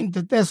writing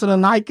to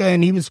Thessalonica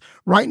and he was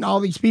writing all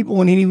these people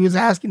and he was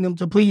asking them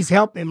to please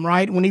help him,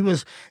 right? When he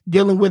was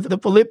dealing with the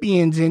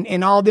Philippians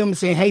and all them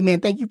saying, hey, man,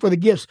 thank you for the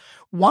gifts.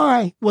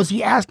 Why was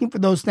he asking for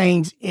those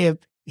things if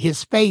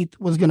his faith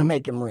was going to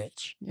make him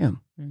rich? Yeah.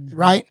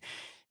 Right?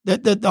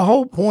 The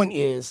whole point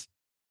is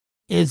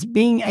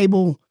being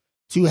able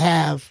to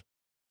have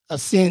a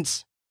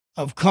sense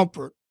of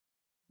comfort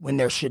when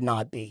there should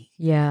not be.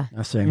 Yeah.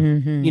 I see.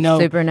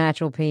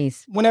 Supernatural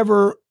peace.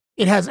 Whenever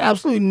it has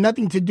absolutely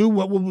nothing to do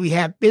with what we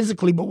have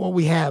physically, but what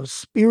we have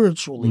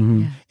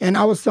spiritually. And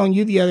I was telling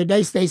you the other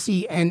day,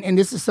 Stacey, and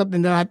this is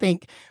something that I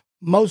think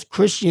most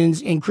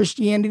Christians in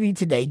Christianity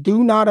today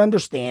do not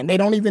understand. They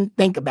don't even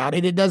think about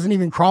it. It doesn't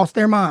even cross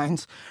their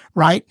minds,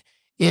 right?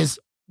 Is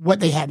what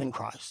they have in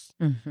Christ,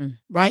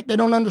 right? They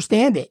don't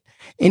understand it.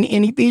 In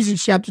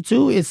Ephesians chapter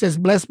 2, it says,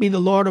 blessed be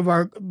the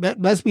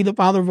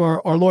Father of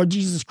our Lord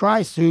Jesus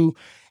Christ, who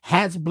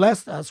has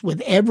blessed us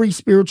with every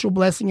spiritual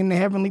blessing in the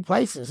heavenly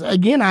places.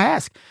 Again, I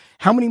ask,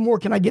 how many more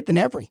can I get than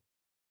every?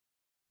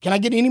 Can I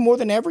get any more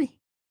than every?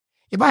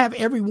 If I have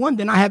every one,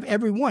 then I have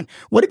every one.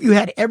 What if you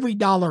had every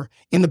dollar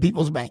in the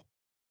people's bank?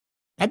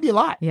 That'd be a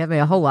lot. Yeah, that'd be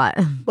a whole lot.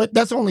 But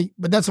that's only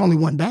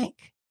one bank,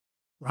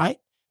 right?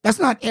 That's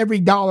not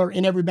every dollar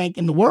in every bank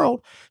in the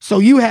world. So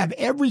you have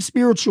every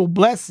spiritual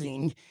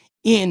blessing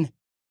in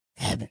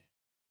heaven.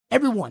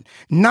 Everyone,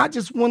 not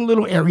just one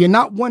little area,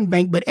 not one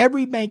bank, but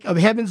every bank of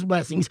heaven's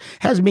blessings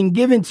has been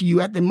given to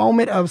you at the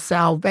moment of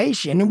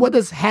salvation. And what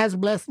does has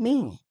blessed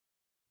mean?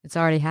 It's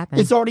already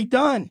happened. It's already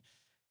done.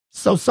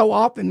 So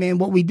often, man,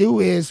 what we do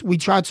is we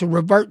try to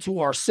revert to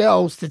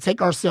ourselves to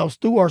take ourselves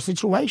through our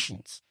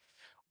situations.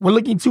 We're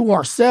looking to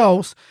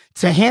ourselves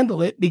to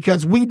handle it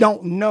because we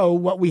don't know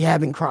what we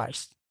have in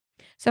Christ.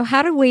 So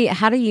how do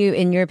you,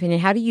 in your opinion,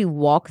 how do you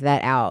walk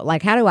that out?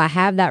 Like, how do I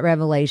have that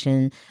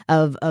revelation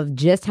of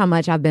just how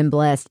much I've been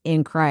blessed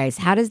in Christ?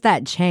 How does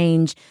that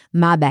change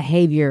my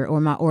behavior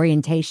or my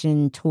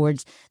orientation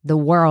towards the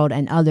world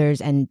and others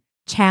and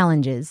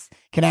challenges?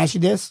 Can I ask you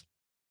this?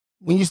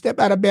 When you step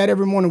out of bed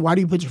every morning, why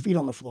do you put your feet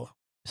on the floor?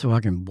 So I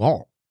can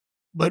walk.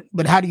 But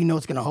how do you know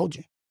it's going to hold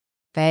you?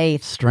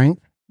 Faith.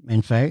 Strength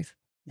and faith.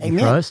 And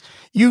Amen. trust.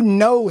 You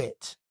know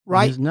it.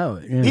 Right? You just know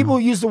it. Yeah.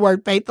 People use the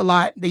word faith a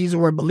lot. They use the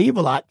word believe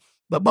a lot.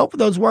 But both of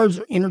those words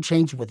are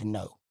interchanged with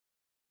know.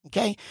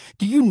 Okay?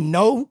 Do you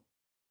know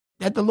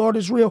that the Lord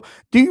is real?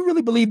 Do you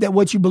really believe that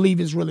what you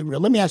believe is really real?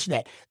 Let me ask you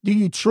that. Do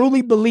you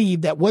truly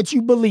believe that what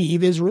you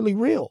believe is really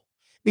real?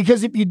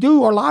 Because if you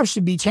do, our lives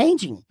should be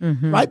changing,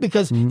 right?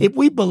 Because if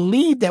we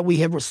believe that we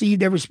have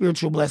received every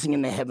spiritual blessing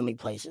in the heavenly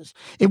places,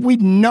 if we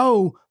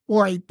know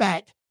for a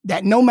fact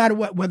that no matter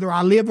what, whether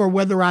I live or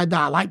whether I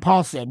die, like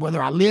Paul said,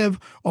 whether I live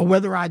or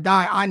whether I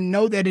die, I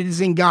know that it is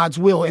in God's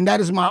will. And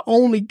that is my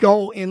only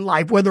goal in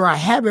life, whether I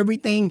have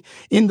everything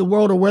in the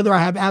world or whether I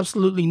have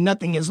absolutely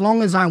nothing, as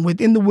long as I'm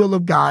within the will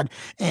of God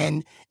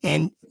and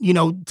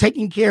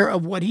taking care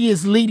of what He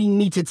is leading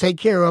me to take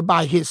care of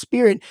by His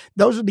Spirit.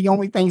 Those are the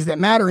only things that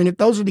matter. And if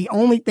those are the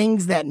only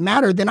things that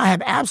matter, then I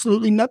have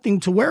absolutely nothing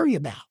to worry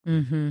about.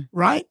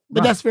 Right?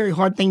 But that's a very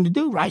hard thing to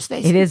do, right,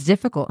 Stacey? It is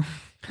difficult.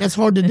 That's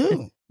hard to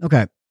do.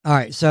 Okay. All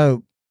right.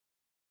 So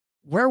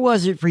where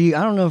was it for you?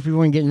 I don't know if we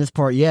want to get in this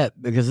part yet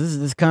because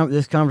this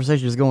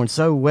conversation is going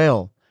so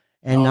well.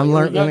 And I'm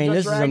learning. I mean,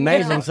 this is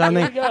amazing. So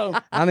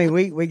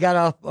we got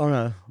off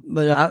on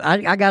but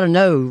I got to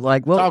know,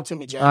 like, well, talk to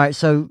me, Jack. All right.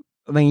 So,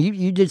 I mean,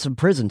 you did some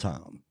prison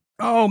time.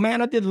 Oh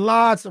man, I did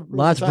lots of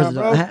prison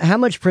time. How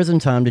much prison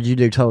time did you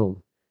do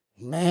total?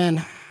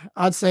 Man,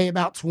 I'd say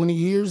about 20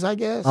 years, I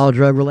guess. All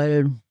drug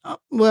related?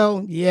 Well,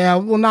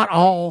 not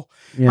all.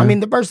 Yeah. I mean,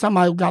 the first time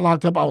I got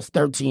locked up, I was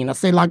 13. I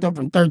stayed locked up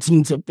from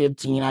 13 to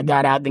 15. I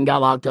got out, then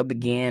got locked up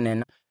again,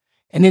 and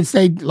then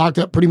stayed locked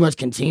up pretty much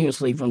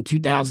continuously from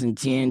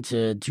 2010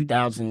 to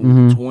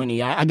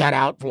 2020. I got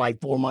out for like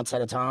 4 months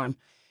at a time.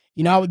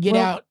 I would get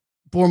out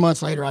 4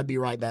 months later, I'd be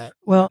right back.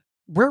 Well,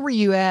 where were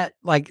you at,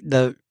 like,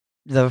 the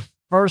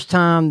first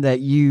time that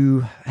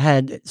you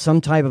had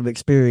some type of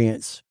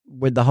experience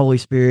with the Holy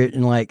Spirit,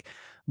 and like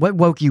What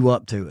woke you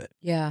up to it?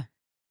 Yeah.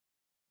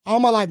 All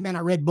my life, man, I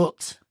read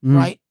books, Mm.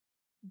 right?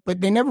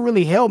 But they never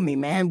really held me,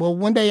 man. Well,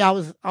 one day I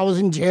was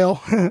in jail.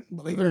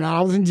 Believe it or not,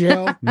 I was in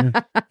jail.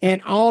 Yeah.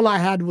 And all I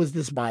had was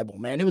this Bible,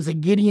 man. It was a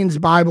Gideon's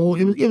Bible.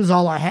 It was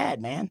all I had,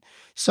 man.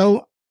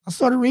 So I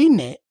started reading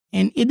it.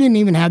 And it didn't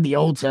even have the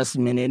Old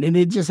Testament in it.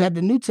 It just had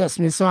the New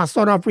Testament. So I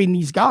started off reading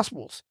these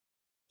Gospels.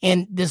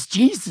 And this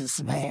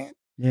Jesus, man.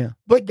 Yeah.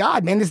 But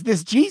God, man,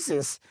 this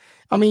Jesus.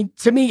 I mean,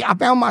 to me, I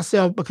found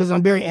myself, because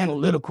I'm very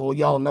analytical.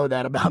 Y'all know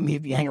that about me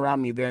if you hang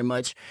around me very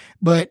much.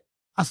 But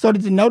I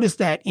started to notice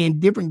that in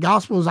different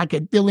Gospels, I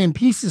could fill in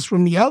pieces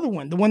from the other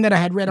one, the one that I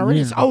had read already.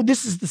 Yeah. So, oh,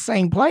 this is the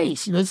same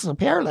place. This is a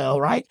parallel,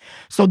 right?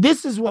 So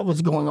this is what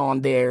was going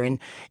on there. And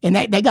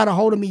that got a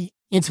hold of me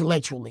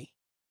intellectually.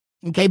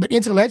 Okay, but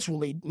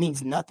intellectually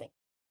means nothing,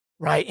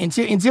 right?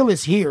 Until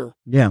it's here.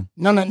 Yeah.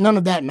 None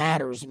of that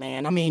matters,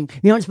 man. I mean,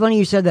 You know, it's funny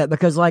you said that,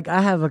 because like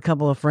I have a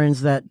couple of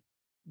friends that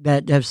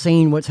have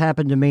seen what's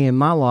happened to me in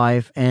my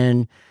life,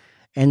 and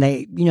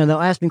they, you know, they'll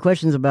ask me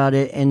questions about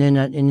it, and then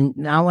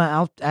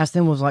I'll ask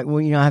them, was like,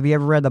 well, you know, have you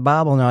ever read the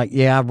Bible? And they're like,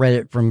 yeah, I've read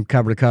it from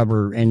cover to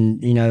cover,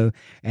 and you know,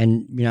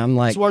 I'm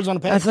like, it's words on a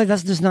page. I feel like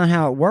that's just not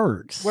how it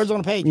works. Words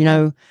on a page. You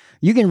know,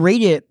 you can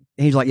read it.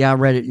 He's like, yeah, I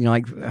read it, you know,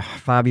 like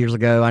 5 years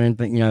ago. I didn't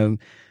think, you know,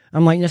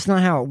 I'm like, that's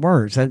not how it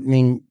works. I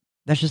mean,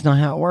 that's just not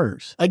how it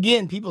works.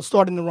 Again, people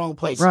start in the wrong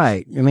place.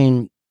 Right. I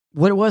mean,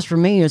 what it was for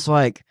me, it's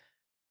like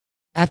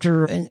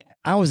after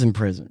I was in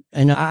prison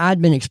and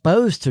I'd been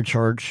exposed to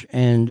church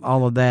and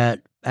all of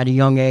that at a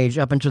young age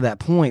up until that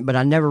point, but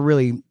I never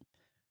really,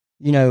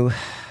 you know,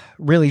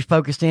 really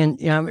focused in,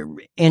 you know,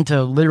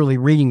 into literally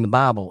reading the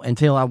Bible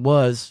until I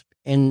was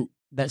in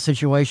that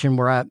situation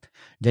where I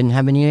didn't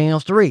have anything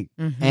else to read.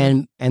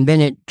 Mhm. And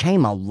then it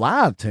came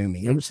alive to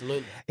me.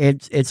 Absolutely.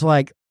 It's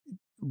like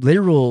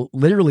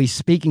literally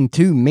speaking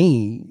to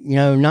me, you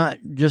know, not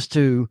just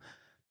to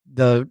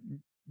the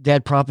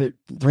dead prophet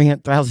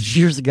 300,000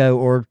 years ago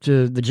or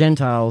to the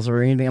Gentiles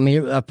or anything. I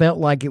mean, I felt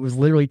like it was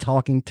literally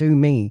talking to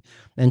me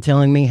and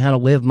telling me how to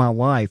live my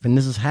life. And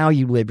this is how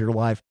you live your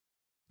life.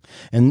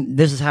 And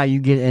this is how you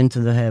get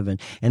into the heaven.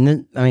 And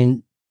then, I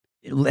mean,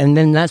 and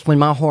then that's when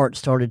my heart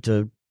started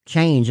to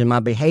change and my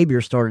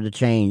behavior started to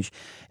change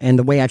and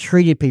the way I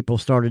treated people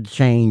started to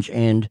change.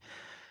 And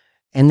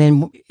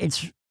then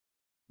it's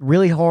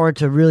really hard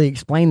to really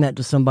explain that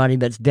to somebody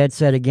that's dead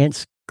set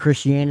against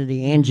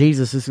Christianity and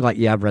Jesus. It's like,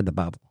 yeah, I've read the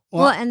Bible.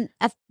 Well, and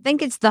I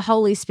think it's the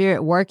Holy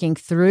Spirit working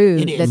through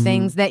It the is.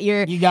 things that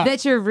you're You got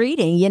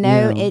reading, you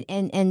know, Yeah.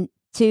 and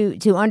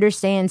to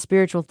understand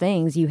spiritual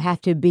things, you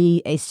have to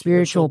be a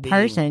spiritual being.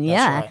 person. That's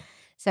Yeah. right.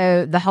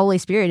 So the Holy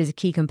Spirit is a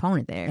key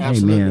component there.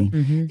 Absolutely. Amen.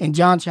 Mhm. In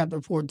John chapter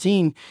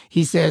 14,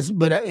 he says,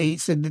 but he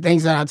said, the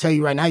things that I tell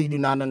you right now, you do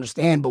not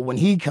understand. But when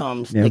he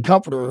comes, Yeah. the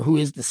comforter, who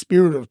is the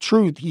spirit of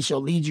truth, he shall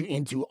lead you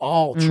into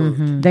all truth.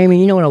 Mhm. Damian,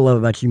 you know what I love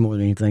about you more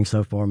than anything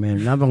so far, man?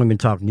 And I've only been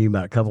talking to you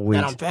about a couple And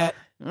I'm weeks. fat.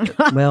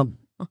 Well,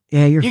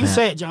 yeah, you're You fat. can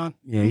say it, John.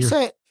 Yeah, you you're,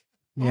 say it.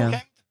 yeah,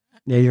 Okay.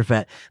 yeah, you're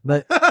fat.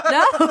 But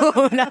No.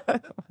 all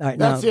right,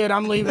 That's no, it.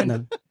 I'm leaving.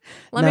 no.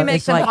 Let No, me make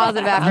it's some like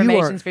positive you are-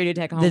 affirmations for you to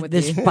take home with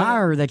This you.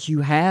 fire that you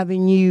have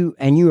in you,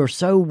 and you are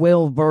so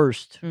well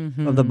versed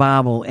Mhm. of the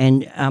Bible,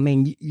 and I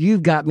mean,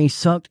 you've got me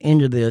sucked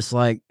into this.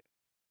 Like,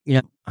 you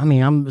know, I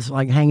mean, I'm just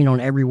like hanging on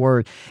every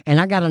word, and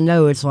I got to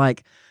know. It's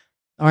like,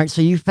 all right,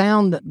 so you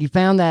found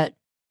that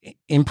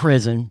in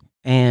prison,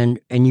 and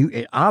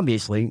it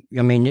obviously,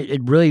 I mean,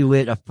 it really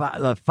lit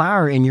a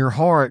fire in your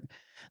heart.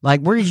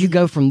 Like, where did you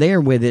go from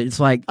there with it? It's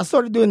like, I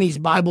started doing these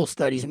Bible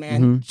studies,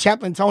 man. Mhm.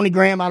 Chaplain Tony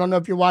Graham, I don't know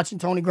if you're watching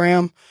Tony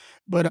Graham,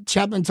 but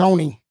Chaplain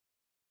Tony,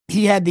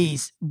 he had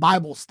these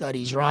Bible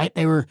studies, right?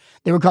 They were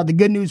called the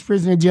Good News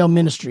Prison and Jail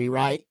Ministry,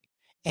 right?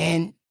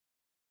 And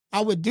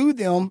I would do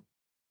them,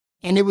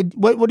 and it would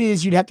what it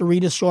is, you'd have to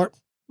read a short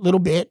little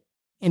bit,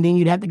 and then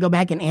you'd have to go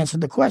back and answer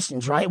the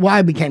questions, right? Well,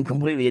 I became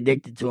completely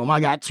addicted to them. I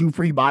got 2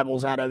 free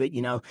Bibles out of it,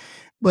 you know.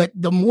 But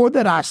the more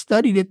that I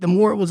studied it, the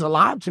more it was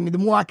alive to me, the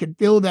more I could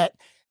feel that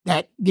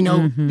you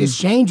know, Mhm. this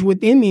change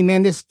within me,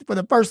 man. This, for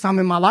the first time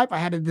in my life, I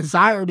had a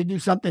desire to do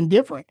something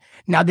different.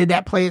 Now, did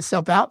that play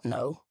itself out?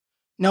 No.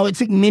 It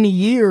took many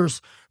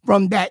years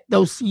from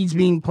those seeds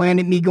being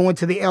planted, me going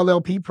to the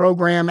LLP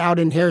program out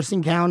in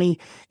Harrison County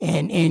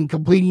and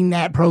completing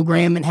that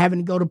program and having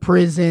to go to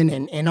prison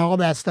and all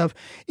that stuff.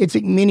 It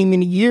took many,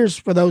 many years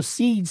for those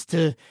seeds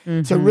to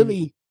Mhm.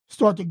 really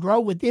start to grow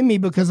within me,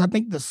 because I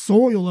think the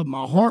soil of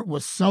my heart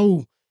was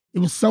so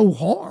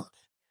hard.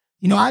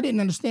 You know, I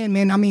didn't understand,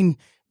 man. I mean,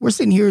 we're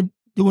sitting here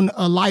doing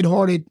a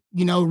lighthearted,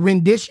 you know,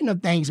 rendition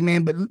of things,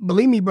 man. But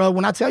believe me, bro,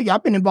 when I tell you,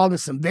 I've been involved in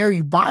some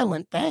very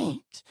violent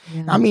things.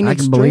 Yeah. I mean, I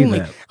can believe extremely.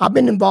 that. I've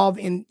been involved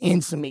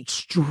in some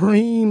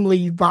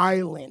extremely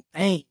violent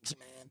things,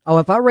 man. Oh,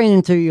 if I ran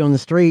into you on the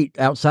street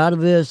outside of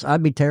this,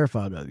 I'd be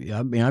terrified of you.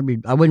 I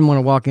mean, I wouldn't want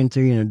to walk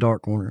into you in a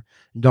dark corner,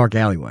 dark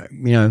alleyway,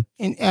 you know?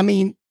 And I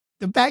mean,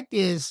 the fact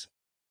is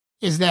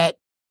that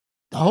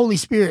the Holy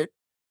Spirit,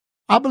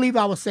 I believe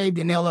I was saved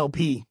in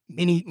LLP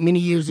many, many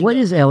years ago. What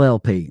is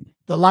LLP?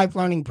 the Life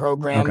Learning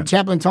Program. Okay.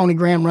 Chaplain Tony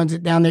Graham runs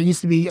it down there. Used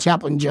to be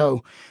Chaplain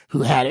Joe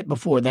who had it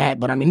before that.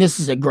 But I mean,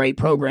 this is a great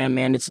program,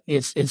 man.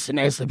 It's an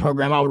excellent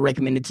program. I would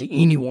recommend it to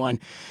anyone.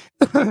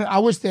 I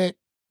wish that,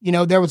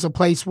 there was a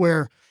place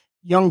where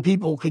young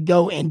people could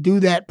go and do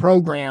that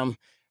program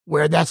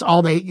where that's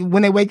all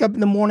when they wake up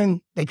in the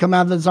morning, they come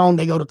out of the zone,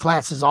 they go to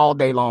classes all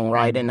day long,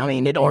 right? And I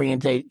mean, it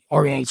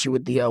orients you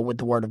with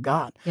the Word of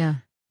God. Yeah.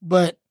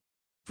 But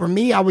for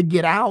me, I would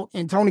get out,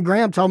 and Tony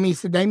Graham told me, he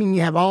said, Damian,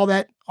 you have all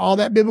that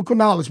biblical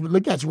knowledge, but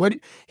look at you.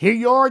 Here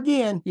you are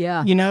again.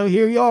 Yeah.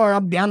 Here you are.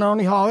 I'm down there on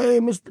the hall. Hey,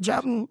 Mr.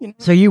 Chaplain.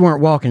 So you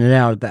weren't walking it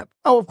out at that.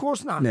 Oh, of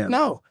course not.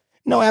 No,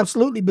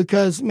 absolutely.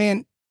 Because,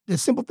 man, the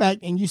simple fact,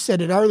 and you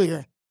said it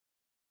earlier,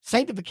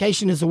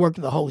 sanctification is the work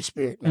of the Holy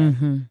Spirit, man.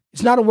 Mm-hmm.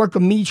 It's not a work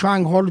of me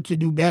trying harder to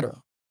do better.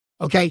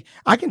 Okay,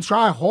 I can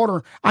try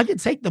harder. I can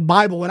take the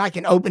Bible and I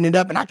can open it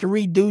up and I can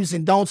read do's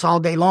and don'ts all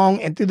day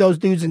long. And through those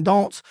do's and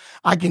don'ts,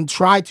 I can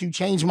try to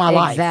change my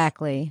life.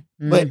 Exactly.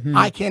 But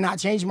I cannot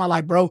change my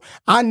life, bro.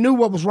 I knew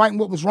what was right and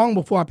what was wrong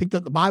before I picked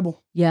up the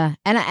Bible. Yeah.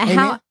 And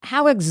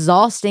how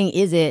exhausting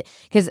is it?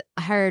 Because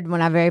I heard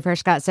when I very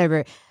first got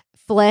sober,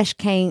 flesh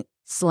can't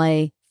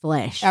slay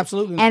flesh.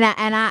 Absolutely. But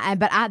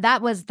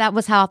that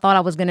was how I thought I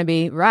was going to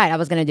be right. I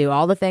was going to do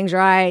all the things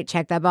right.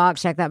 Check that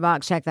box, check that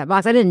box, check that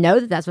box. I didn't know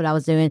that that's what I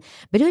was doing,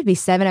 but it would be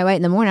 7:08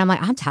 in the morning. I'm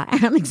like, I'm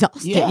tired. I'm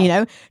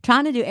exhausted,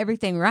 trying to do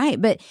everything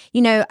right. But,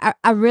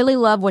 I really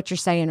love what you're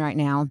saying right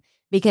now,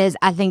 because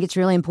I think it's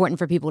really important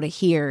for people to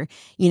hear,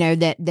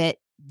 that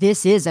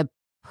this is a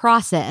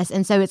process.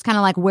 And so it's kind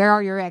of like, where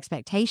are your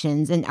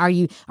expectations? And are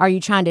you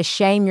trying to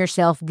shame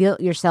yourself, guilt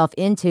yourself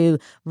into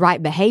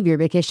right behavior?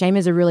 Because shame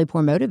is a really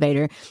poor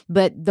motivator.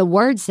 But the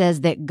word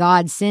says that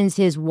God sends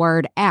his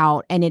word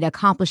out and it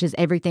accomplishes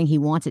everything he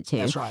wants it to.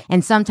 That's right.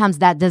 And sometimes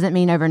that doesn't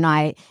mean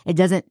overnight. It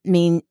doesn't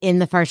mean in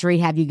the first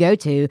rehab you go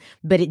to,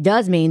 but it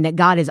does mean that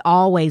God is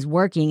always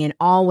working and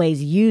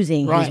always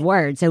using his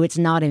word. So it's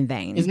not in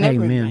vain. It's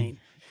never Amen. in vain.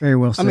 Very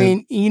well said. I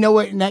mean, you know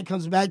what? And that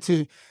comes back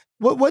to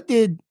what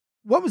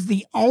was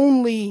the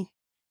only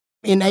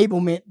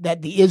enablement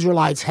that the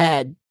Israelites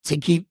had to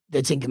keep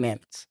the Ten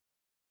Commandments?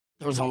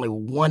 There was only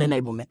one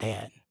enablement they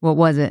had. What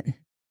was it?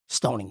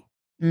 Stoning.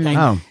 Mm. Okay?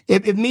 Oh.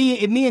 If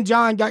me and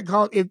John got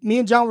caught, if me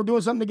and John were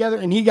doing something together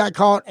and he got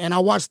caught and I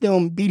watched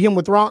them beat him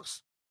with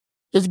rocks,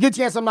 there's a good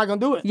chance I'm not going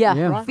to do it. Yeah.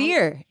 Yeah.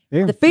 Fear.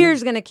 Yeah. The fear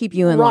is going to keep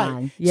you in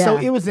line. Yeah. So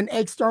it was an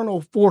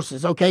external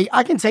forces, okay?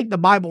 I can take the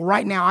Bible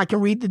right now. I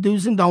can read the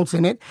do's and don'ts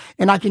in it,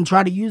 and I can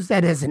try to use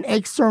that as an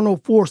external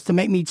force to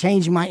make me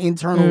change my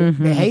internal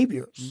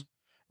behaviors,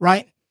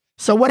 right?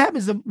 So what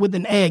happens with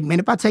an egg, man?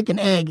 If I take an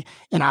egg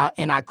and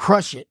I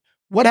crush it,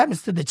 what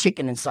happens to the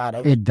chicken inside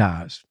of it? It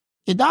dies.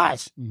 It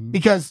dies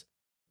because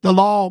the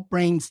law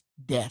brings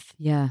death,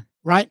 Yeah.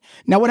 right?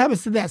 Now what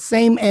happens to that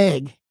same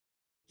egg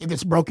if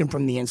it's broken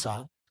from the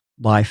inside?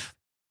 Life.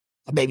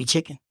 A baby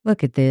chicken.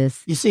 Look at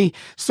this. You see,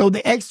 so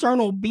the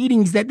external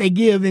beatings that they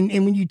give, and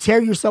when you tear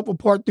yourself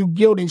apart through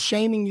guilt and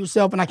shaming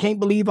yourself, and I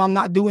can't believe I'm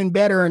not doing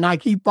better, and I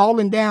keep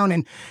falling down,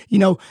 and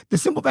the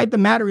simple fact of the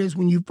matter is,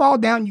 when you fall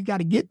down, you got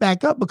to get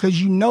back up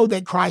because you know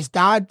that Christ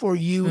died for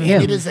you,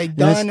 and it is a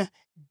done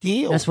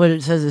deal. That's what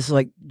it says. It's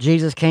like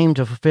Jesus came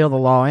to fulfill the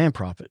law and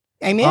prophet.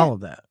 Amen. All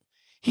of that.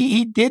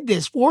 He did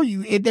this for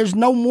you. There's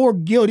no more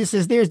guilt. It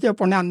says there's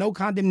therefore now no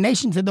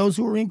condemnation to those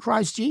who are in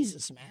Christ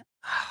Jesus, man.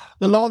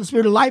 The law of the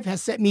Spirit of life has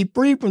set me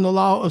free from the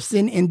law of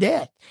sin and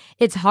death.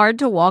 It's hard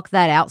to walk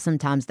that out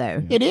sometimes,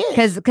 though. It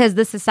is. Because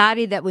the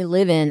society that we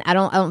live in, I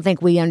don't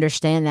think we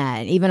understand that.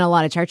 And even a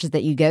lot of churches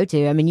that you go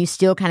to, I mean, you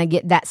still kind of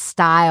get that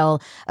style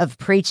of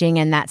preaching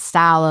and that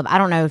style of, I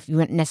don't know if you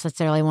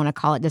necessarily want to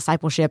call it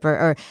discipleship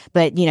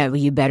but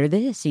you better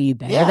this or you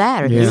better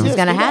that or this is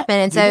going to happen.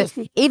 And so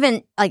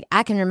even like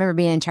I can remember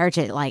being in church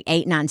at like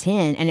 8, 9,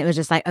 10, and it was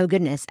just like, oh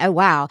goodness, oh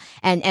wow.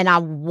 And I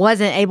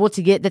wasn't able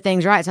to get the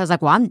things right. So I was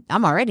like, well,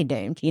 I'm already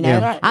doomed.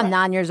 I'm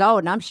 9 years old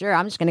and I'm sure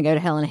I'm just going to go to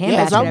hell in a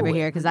handbasket over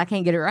here because I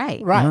can't get it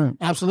right. Right.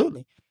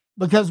 Absolutely.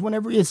 Because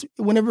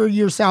whenever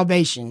your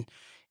salvation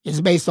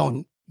is based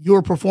on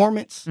your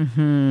performance,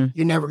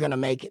 you're never going to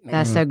make it, man.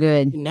 That's so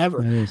good. You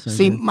never. So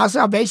See, good. my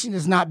salvation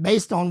is not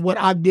based on what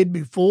I did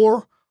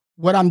before,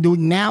 what I'm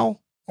doing now,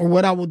 or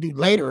what I will do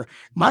later.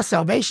 My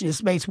salvation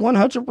is based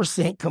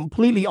 100%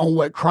 completely on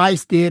what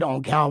Christ did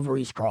on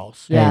Calvary's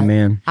cross. Yeah.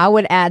 Amen. I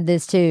would add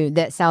this too,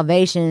 that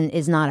salvation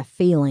is not a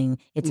feeling,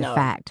 it's a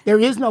fact. There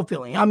is no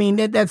feeling. I mean,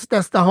 that's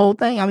the whole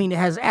thing. I mean, it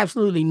has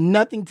absolutely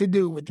nothing to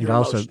do with your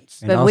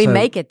emotions. But we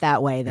make it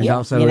that way, though.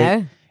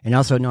 And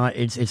also not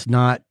it's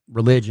not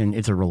religion,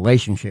 it's a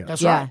relationship.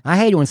 That's right. I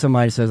hate it when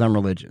somebody says I'm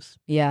religious.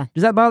 Yeah.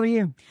 Does that bother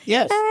you?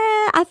 Yes.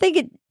 I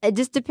think it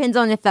just depends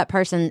on if that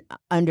person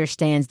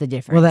understands the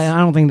difference. Well, I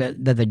don't think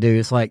that they do.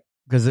 It's like,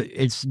 because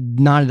it's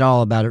not at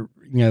all about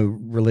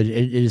religion.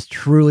 It is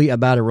truly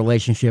about a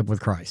relationship with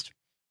Christ.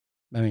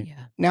 I mean,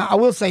 Now, I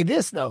will say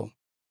this, though.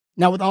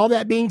 Now, with all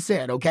that being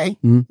said, okay?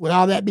 With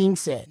all that being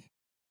said,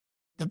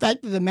 the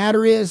fact of the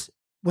matter is,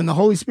 when the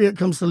Holy Spirit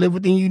comes to live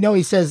within you,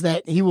 he says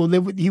that he will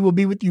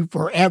be with you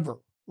forever,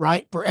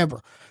 right?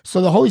 Forever. So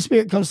the Holy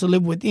Spirit comes to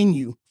live within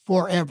you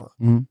forever,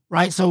 Mhm.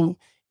 right? So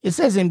it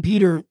says in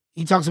Peter,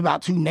 he talks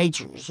about two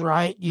natures,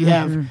 right? You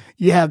have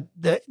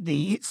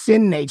the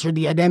sin nature,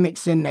 the Adamic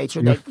sin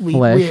nature Your that we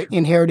flesh.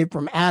 inherited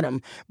from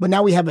Adam, but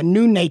now we have a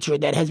new nature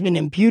that has been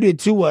imputed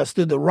to us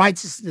through the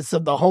righteousness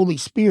of the Holy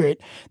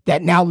Spirit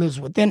that now lives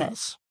within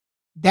us.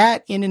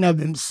 That in and of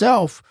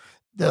himself,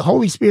 the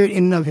Holy Spirit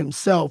in and of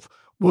himself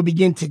will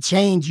begin to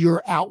change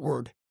your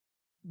outward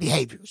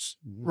behaviors,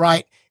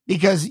 right?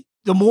 Because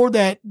the more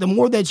that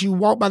you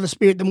walk by the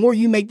Spirit, the more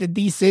you make the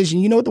decision.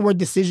 You know what the word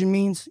decision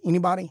means?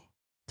 Anybody?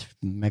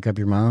 Make up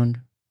your mind.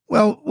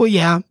 Well,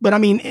 yeah, but I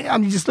mean,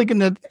 I'm just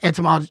looking at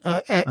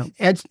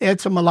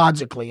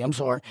etymologically. I'm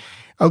sorry.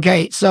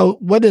 Okay, so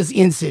what does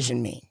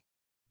incision mean?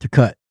 To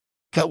cut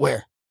Cut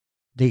where?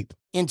 deep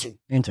Into.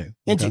 into.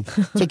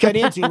 To cut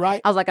into,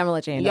 right? I was like, I'm gonna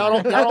let you handle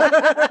it.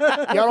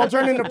 Y'all don't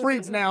turn into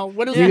freaks now.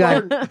 What does You the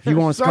got, word? if you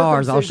want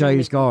scars, I'll show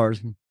you Circumcision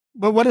scars.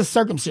 But what does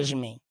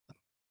circumcision mean?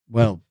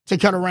 Well, To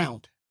cut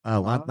around. I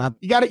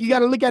You got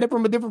to look at it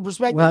from a different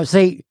perspective. well,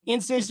 see,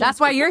 Incision. That's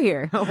why you're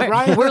here.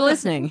 Right? We're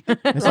listening.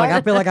 it's like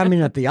I feel like I'm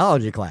in a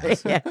theology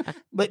class. Yeah.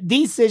 But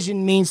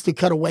decision means to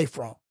cut away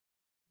from.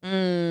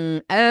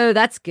 Oh,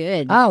 that's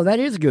good. Oh, that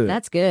is good.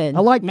 That's good. I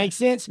like. Makes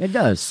sense? It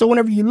does. So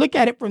whenever you look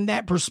at it from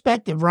that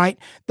perspective, right,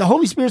 the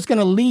Holy Spirit's going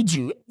to lead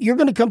you. You're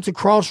going to come to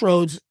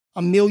crossroads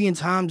a million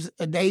times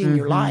a day in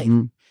your life.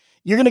 Mhm.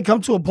 You're going to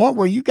come to a point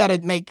where you got to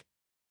make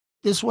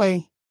this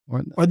way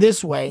or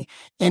this way.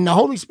 And the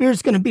Holy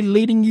Spirit's going to be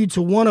leading you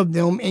to one of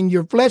them, and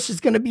your flesh is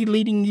going to be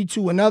leading you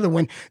to another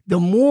one. The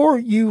more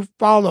you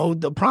follow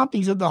the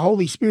promptings of the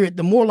Holy Spirit,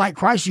 the more like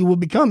Christ you will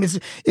become.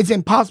 It's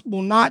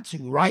impossible not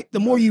to, right?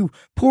 The more you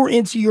pour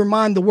into your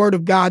mind the Word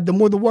of God, the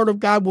more the Word of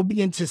God will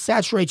begin to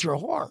saturate your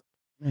heart.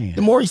 Man.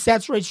 The more he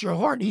saturates your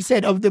heart, he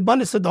said, of the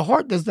abundance of the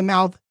heart does the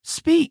mouth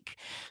speak.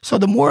 So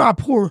the more I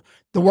pour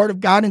the Word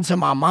of God into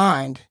my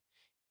mind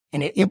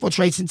and it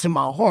infiltrates into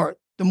my heart,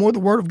 the more the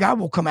Word of God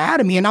will come out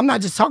of me. And I'm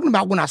not just talking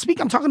about when I speak,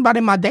 I'm talking about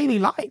in my daily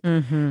life.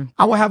 Mm-hmm.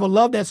 I will have a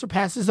love that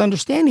surpasses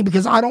understanding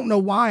because I don't know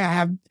why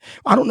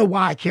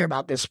I care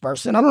about this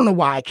person. I don't know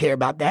why I care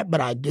about that, but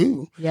I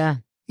do. Yeah.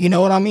 You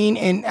know what I mean?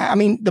 And I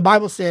mean, the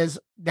Bible says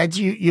that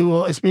you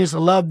will experience a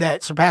love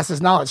that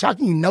surpasses knowledge. How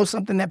can you know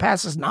something that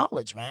passes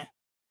knowledge, man?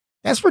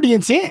 That's pretty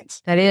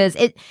intense. That is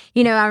it.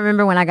 You know, I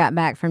remember when I got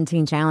back from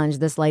Teen Challenge,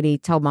 this lady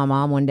told my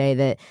mom one day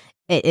that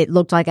it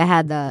looked like I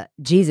had the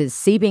Jesus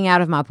seeping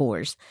out of my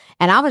pores.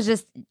 And I was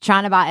just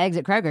trying to buy eggs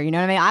at Kroger. You know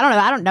what I mean?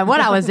 I don't know what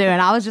I was doing.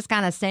 I was just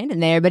kind of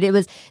standing there. But it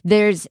was,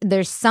 there's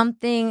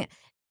something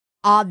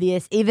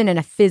obvious, even in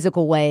a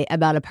physical way,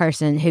 about a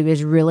person who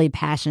is really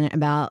passionate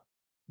about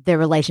their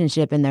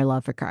relationship and their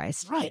love for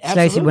Christ. Right.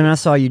 Stacey, when I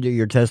saw you do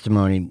your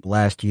testimony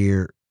last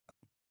year,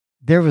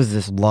 there was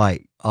this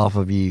light off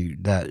of you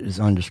that is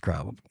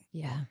undescribable.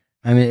 Yeah.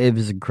 I mean, it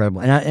was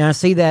incredible. And I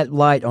see that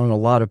light on a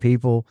lot of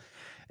people,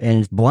 and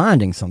it's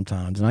blinding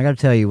sometimes. And I got to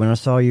tell you, when I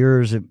saw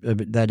yours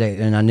that day,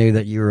 and I knew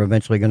that you were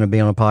eventually going to be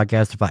on a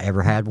podcast if I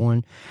ever had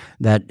one,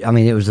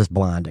 it was just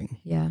blinding.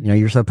 Yeah. You know,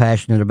 you're so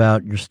passionate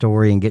about your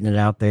story and getting it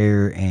out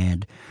there,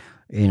 and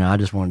I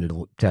just wanted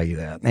to tell you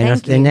that.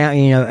 And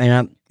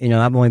now,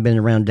 I've only been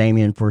around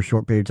Damian for a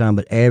short period of time,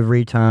 but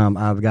every time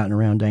I've gotten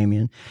around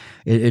Damian,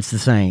 it's the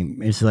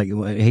same. It's like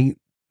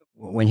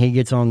when he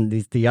gets on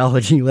these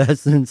theology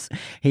lessons,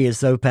 he is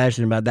so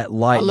passionate about that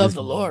light. I love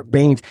the Lord.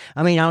 Beams.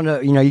 I mean, I don't know,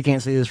 you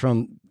can't see this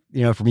from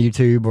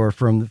YouTube or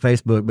from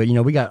Facebook, but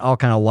we got all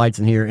kind of lights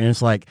in here, and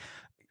it's like,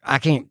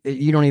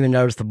 you don't even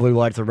notice the blue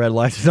lights, the red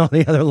lights, and all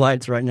the other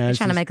lights right now. They're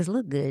trying to make us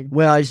look good.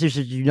 Well, it's just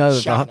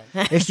that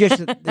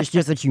it's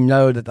just that you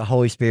know that the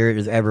Holy Spirit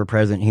is ever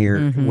present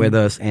here with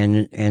us,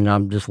 and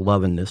I'm just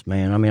loving this,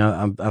 man. I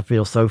mean, I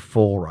feel so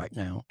full right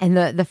now. And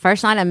the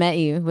first night I met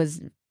you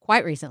was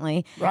quite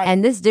recently. Right.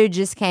 And this dude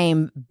just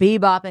came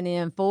bebopping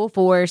in full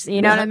force,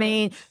 you know what I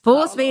mean?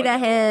 Full speed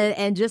ahead,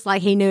 and just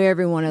like he knew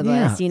every one of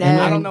us, you know? And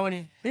I don't know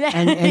any.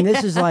 And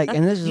this is like You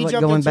like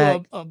jumped going into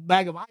back. a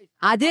bag of ice.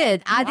 I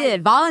did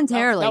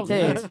voluntarily That was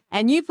too. nice.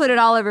 And you put it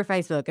all over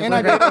Facebook. And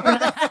I did.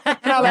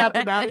 And I laughed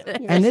about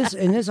it. And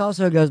this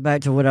also goes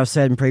back to what I've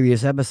said in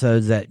previous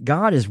episodes, that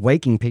God is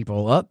waking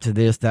people up to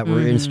this, that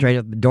we're in straight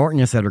up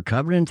darkness, that are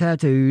covered in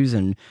tattoos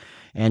and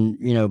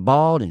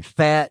bald and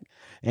fat.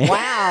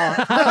 Wow.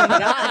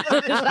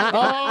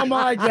 Oh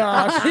my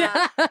gosh.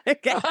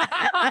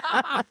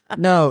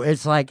 No,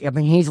 it's like, I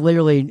mean, he's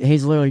literally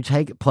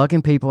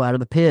plucking people out of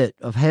the pit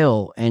of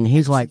hell, and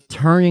he's like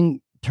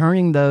turning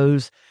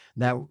those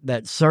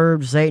that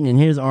served Satan and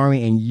his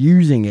army and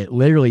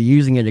literally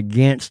using it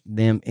against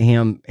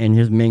him and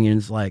his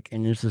minions. Like,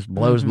 and this just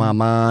blows my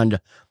mind.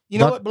 You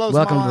know what blows my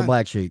Welcome mind? to the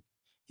Black Sheep.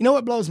 You know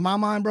what blows my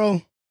mind,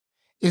 bro?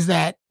 Is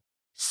that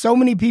so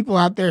many people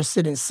out there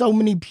sit in so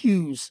many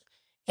pews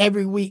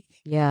every week,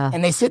 Yeah.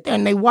 and they sit there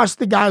and they watch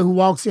the guy who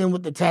walks in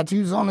with the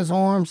tattoos on his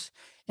arms,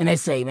 and they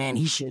say, man,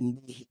 he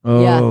shouldn't be here.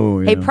 Oh,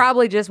 He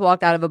probably just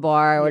walked out of a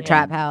bar or a Yeah.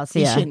 trap house.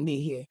 He Yeah. shouldn't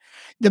be here.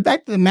 The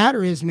fact of the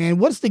matter is, man,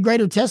 what's the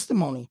greater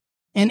testimony?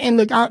 And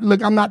look,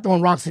 I'm not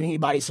throwing rocks at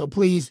anybody, so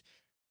please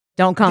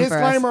Don't come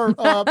Disclaimer,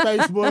 for us.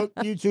 Facebook,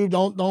 YouTube,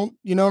 don't,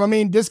 you know what I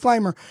mean?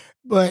 Disclaimer.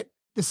 But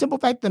the simple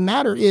fact of the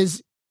matter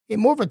is, it's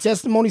more of a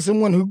testimony,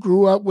 someone who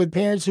grew up with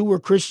parents who were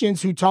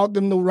Christians, who taught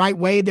them the right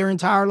way their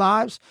entire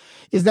lives.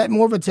 Is that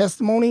more of a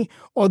testimony,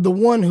 or the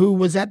one who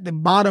was at the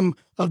bottom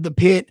of the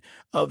pit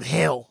of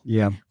hell?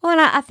 Yeah. Well,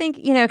 and I think,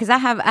 because I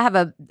have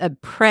a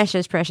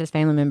precious, precious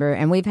family member,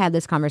 and we've had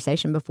this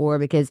conversation before,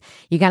 because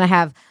you kind of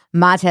have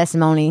my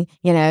testimony,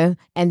 and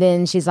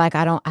then she's like,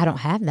 I don't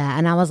have that.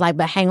 And I was like,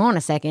 but hang on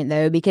a second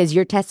though, because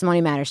your testimony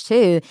matters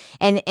too.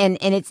 And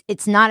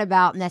it's not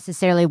about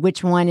necessarily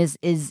which one is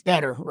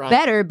Better, right?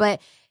 better,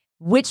 but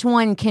which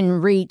one can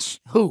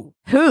reach Who?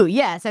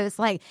 yeah. So it's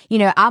like,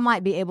 I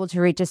might be able to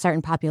reach a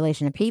certain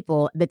population of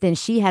people, but then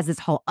she has this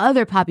whole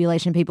other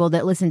population of people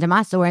that listen to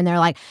my story, and they're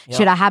like,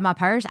 should I have my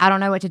purse? I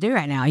don't know what to do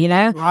right now,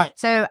 Right.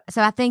 So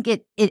I think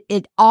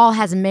it all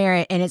has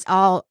merit, and it's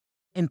all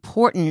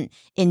important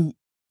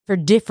for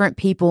different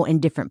people in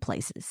different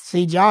places.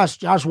 See, Josh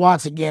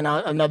Watts again.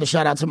 Another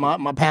shout out to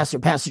my pastor,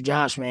 Pastor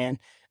Josh. Man,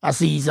 I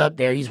see he's up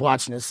there. He's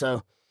watching us.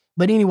 So,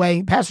 but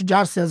anyway, Pastor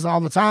Josh says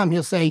all the time.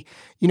 He'll say,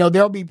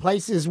 there'll be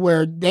places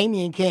where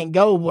Damian can't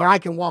go, where I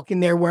can walk in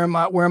there wearing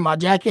my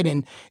jacket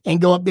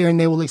and go up there, and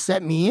they will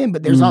accept me in.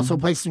 But there's also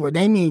places where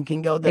Damian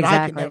can go that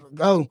I can never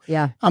go.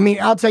 Yeah. I mean,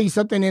 I'll tell you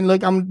something. And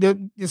look, I'm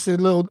just a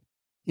little.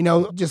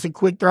 Just a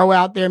quick throw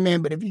out there,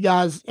 man. But if you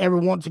guys ever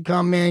want to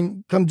come,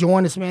 man, come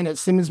join us, man, at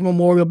Simmons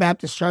Memorial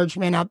Baptist Church,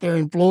 man, out there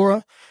in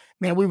Flora.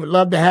 Man, we would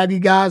love to have you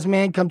guys,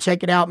 man. Come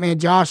check it out, man.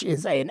 Josh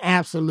is an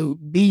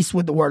absolute beast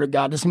with the word of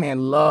God. This man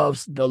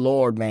loves the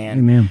Lord, man.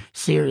 Amen.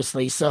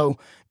 Seriously. So,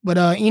 but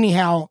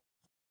anyhow,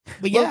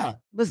 but yeah.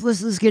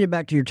 Let's get it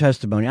back to your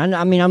testimony.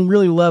 I mean, I'm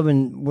really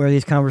loving where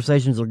these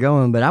conversations are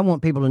going, but I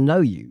want people to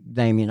know you,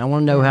 Damian. I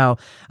want to know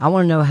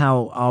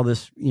how all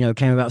this,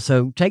 came about.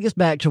 So take us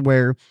back to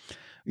where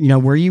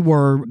you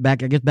were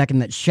back, I guess, back in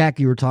that shack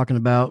you were talking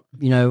about,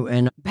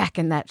 and Back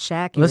in that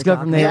shack. let's go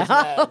from there.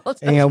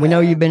 We know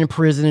you've been in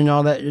prison and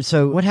all that.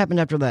 So what happened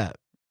after that?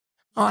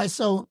 All right,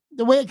 so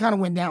the way it kind of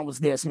went down was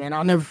this, man.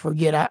 I'll never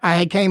forget.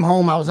 I came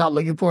home. I was out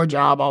looking for a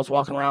job. I was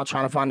walking around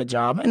trying to find a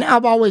job. And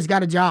I've always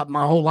got a job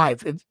my whole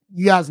life. If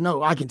you guys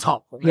know, I can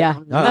talk. Yeah.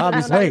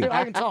 Obviously.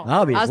 I can talk.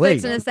 I was Obviously.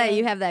 fixing to say,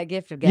 you have that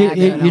gift of gab.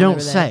 You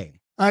don't say.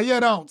 You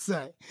don't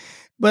say.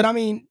 But I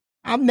mean,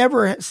 I've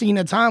never seen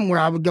a time where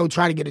I would go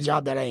try to get a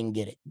job that I didn't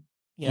get it.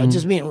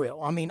 Just being real.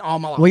 I mean, all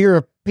my life. Well, you're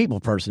a people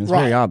person. It's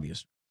very Right.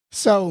 obvious.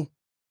 So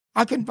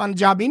I couldn't find a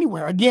job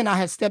anywhere. Again, I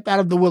had stepped out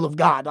of the will of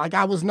God. Like,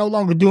 I was no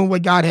longer doing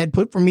what God had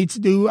put for me to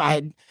do.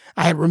 I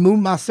had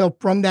removed myself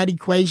from that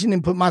equation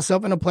and put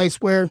myself in a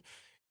place where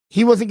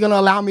he wasn't going to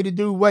allow me to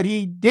do what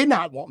he did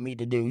not want me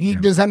to do.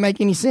 Does that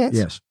make any sense?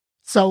 Yes.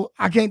 So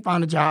I can't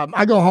find a job.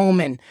 I go home,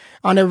 and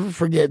I'll never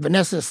forget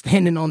Vanessa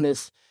standing on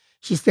this.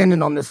 She's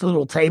standing on this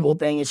little table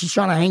thing, and she's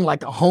trying to hang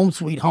like a home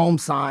sweet home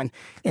sign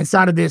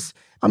inside of this.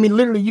 I mean,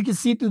 literally, you can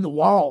see through the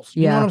walls.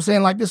 You know what I'm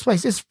saying? Like, this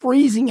place is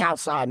freezing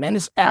outside, man.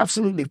 It's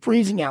absolutely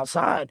freezing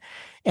outside.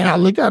 And I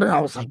looked at her, and I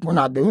was like, we're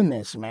not doing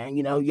this,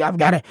 man. I've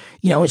got to,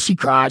 and she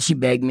cried. She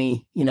begged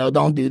me,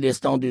 don't do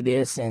this, don't do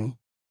this. And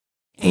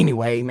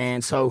anyway,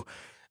 man, so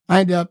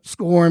I ended up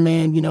scoring,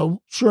 man.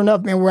 Sure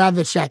enough, man, we're out of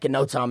the shack in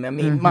no time. I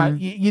mean,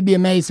 you'd be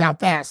amazed how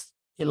fast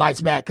it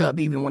lights back up,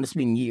 even when it's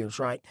been years,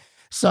 right?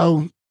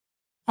 So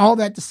all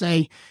that to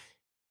say,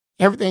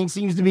 everything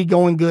seems to be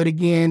going good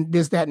again,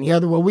 this, that, and the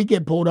other. Well, we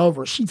get pulled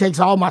over. She takes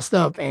all my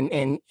stuff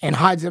and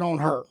hides it on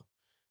her.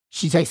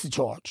 She takes the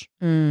charge.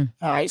 All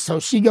right, so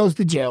she goes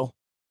to jail.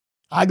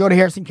 I go to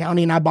Harrison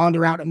County, and I bond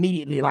her out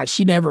immediately. Like,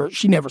 she never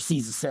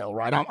sees a cell,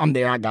 right? I'm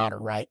there. I got her,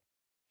 right?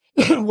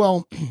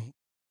 Well,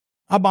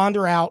 I bond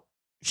her out.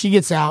 She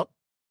gets out.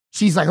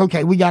 She's like,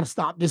 okay, we got to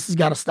stop. This has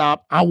got to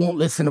stop. I won't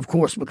listen, of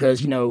course,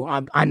 because,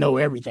 I know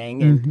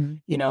everything.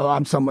 And,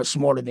 I'm so much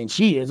smarter than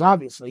she is,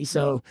 obviously.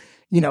 So,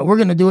 we're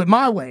going to do it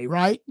my way,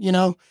 right?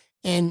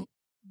 And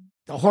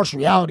the harsh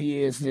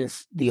reality is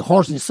this, the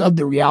harshness of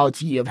the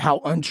reality of how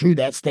untrue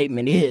that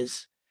statement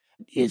is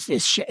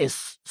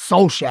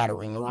soul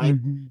shattering, right?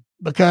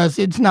 Because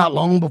it's not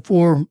long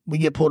before we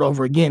get pulled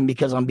over again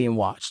because I'm being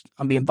watched.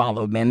 I'm being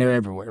followed, man. They're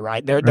everywhere,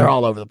 right? They're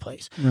all over the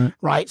place,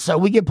 right? So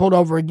we get pulled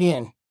over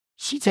again.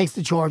 She takes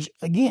the charge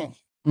again.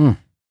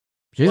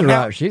 She's a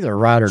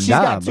ride or die. She's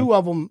got two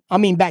of them,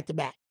 back to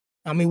back.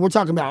 We're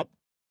talking about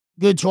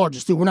good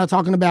charges, too. We're not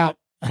talking about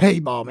a hay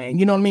ball, man.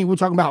 You know what I mean? We're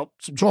talking about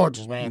some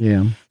charges, man.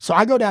 Yeah. So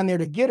I go down there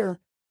to get her.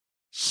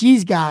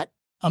 She's got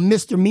a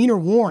misdemeanor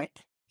warrant,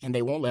 and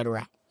they won't let her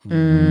out.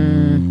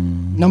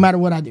 No matter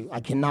what I do, I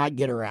cannot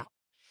get her out.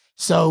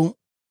 So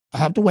I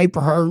have to wait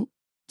for her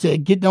to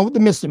get done with the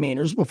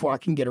misdemeanors before I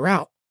can get her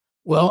out.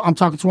 Well, I'm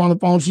talking to her on the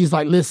phone. She's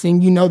like, listen,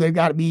 they've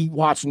got to be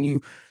watching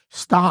you.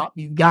 Stop.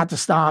 You've got to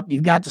stop.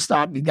 You've got to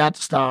stop. You've got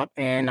to stop.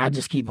 And I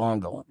just keep on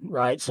going,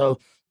 right? So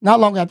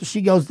not long after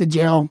she goes to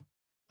jail,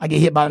 I get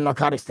hit by the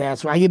narcotics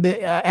task force. I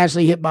get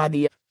actually hit by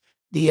the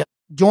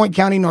Joint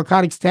County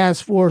Narcotics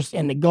Task Force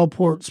and the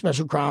Gulfport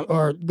Special Crime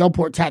or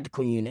Gulfport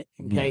Tactical Unit.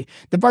 Okay.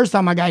 The first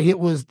time I got hit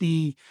was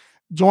the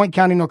Joint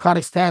County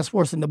Narcotics Task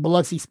Force in the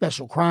Biloxi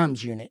Special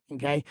Crimes Unit.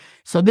 Okay.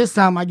 So this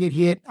time I get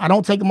hit. I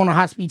don't take them on a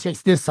high-speed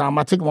chase this time.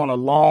 I took them on a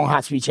long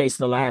high-speed chase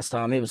the last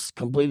time. It was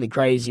completely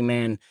crazy,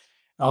 man.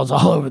 I was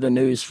all over the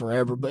news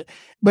forever. But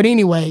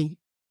anyway,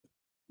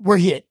 we're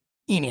hit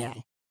anyhow.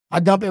 I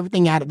dump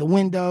everything out of the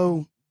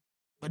window,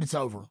 but it's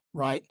over,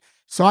 right?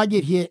 So I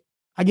get hit.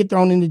 I get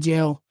thrown into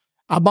jail.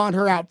 I bond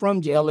her out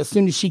from jail. As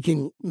soon as she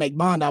can make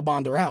bond, I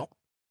bond her out.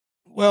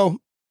 Well,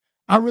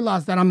 I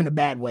realized that I'm in a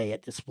bad way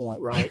at this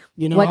point, right?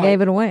 You know, What gave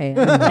it away?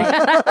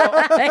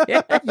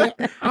 yeah,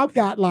 I've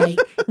got like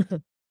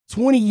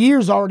 20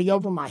 years already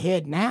over my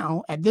head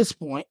now at this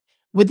point,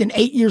 with an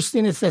 8-year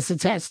sentence that's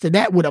attached to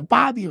that, with a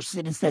 5-year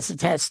sentence that's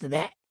attached to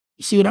that.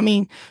 You see what I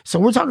mean? So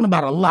we're talking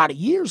about a lot of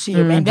years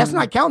here, man. That's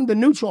not counting the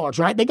new charge,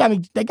 right? They got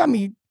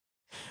me.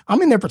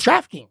 I'm in there for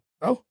trafficking,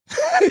 bro.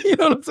 You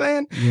know what I'm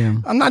saying? Yeah.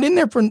 I'm not in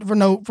there for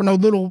no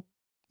little,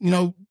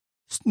 nothing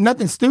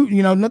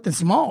nothing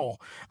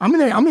small. I'm in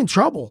there. I'm in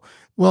trouble.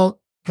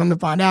 Well, come to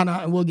find out,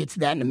 and we'll get to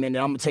that in a minute.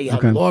 I'm gonna tell you how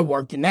the Lord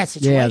worked in that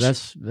situation. Yeah,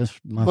 that's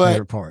my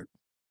favorite part.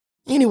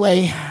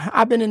 Anyway,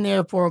 I've been in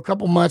there for a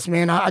couple months,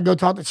 man. I go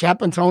talk to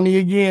Chaplain Tony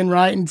again,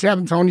 right? And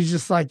Chaplain Tony's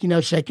just like,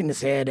 shaking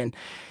his head. And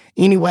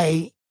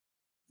anyway,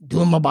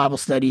 doing my Bible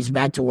studies,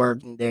 back to work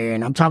there.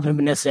 And I'm talking to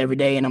Vanessa every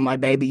day. And I'm like,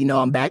 baby,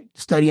 I'm back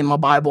studying my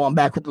Bible. I'm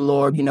back with the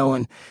Lord,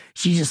 and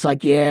she's just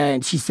like, yeah.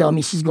 And she's telling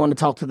me she's going to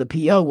talk to the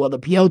PO. Well, the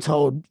PO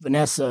told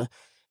Vanessa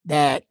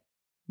that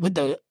with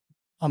the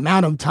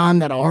amount of time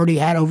that I already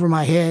had over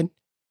my head,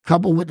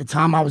 coupled with the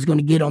time I was going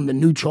to get on the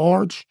new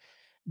charge,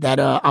 that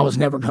I was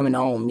never coming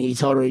home. And he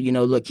told her,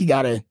 look, you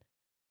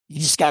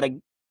just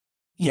gotta,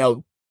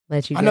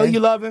 Let you I know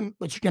you love him,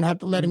 but you're going to have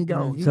to let him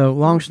go. So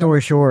long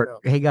story short,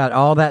 he got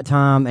all that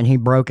time and he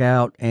broke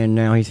out, and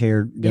now he's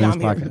here doing his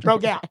podcast.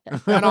 Broke out.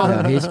 Not all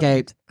Yeah, he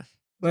escaped.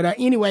 But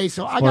anyway,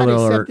 so I Spoiler got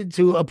alert. accepted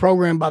to a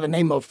program by the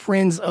name of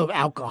Friends of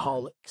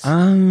Alcoholics.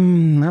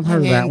 I've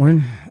heard of that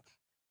one.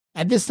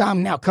 At this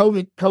time now,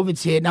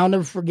 COVID's hit, and I'll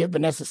never forget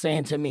Vanessa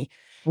saying to me,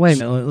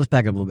 Wait a minute, let's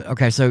back up a little bit.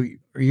 Okay, so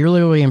you're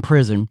literally in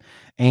prison,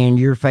 and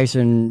you're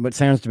facing what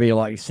sounds to be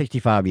like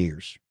 65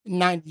 years.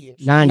 90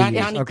 years. 90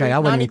 years. Okay, I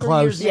wasn't even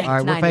close. Years, yeah. All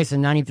right, 90. we're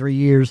facing 93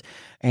 years,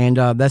 and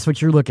that's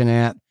what you're looking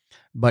at,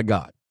 but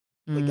God.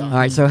 God. All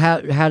right, so how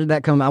did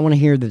that come? I want to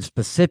hear the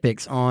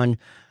specifics on,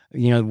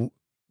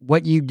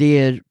 what you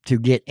did to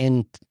get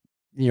in,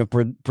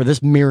 for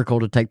this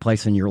miracle to take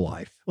place in your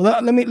life.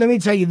 Well, let me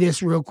tell you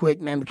this real quick,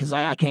 man, because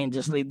I can't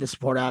just leave this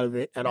part out of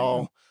it at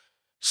all.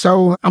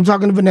 So I'm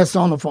talking to Vanessa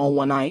on the phone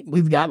one night.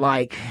 We've got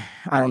I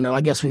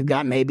guess we've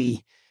got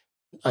maybe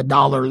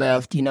 $1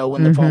 left,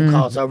 when the phone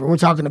call's over. We're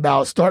talking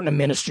about starting a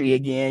ministry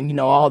again,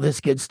 all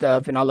this good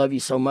stuff. And I love you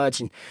so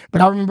much.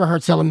 But I remember her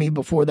telling me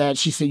before that,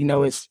 she said,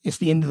 it's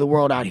the end of the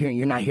world out here, and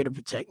you're not here to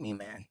protect me,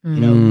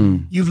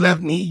 man. You've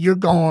left me, you're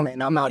gone,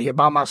 and I'm out here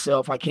by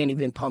myself. I can't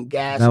even pump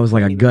gas. That was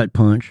like a gut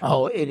punch.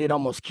 Oh, it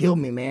almost killed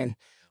me, man.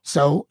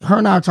 So her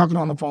and I are talking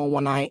on the phone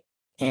one night.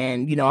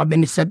 And, I've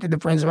been accepted to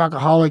Friends of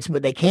Alcoholics,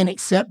 but they can't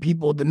accept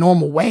people the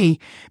normal way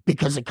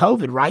because of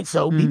COVID, right?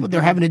 So people,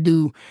 they're having to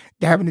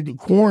do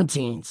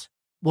quarantines.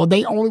 Well,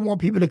 they only want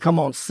people to come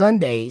on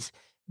Sundays,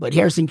 but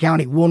Harrison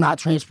County will not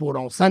transport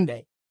on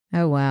Sunday.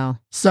 Oh, wow.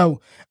 So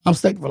I'm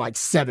stuck for like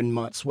 7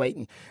 months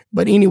waiting.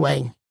 But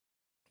anyway,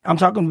 I'm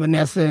talking to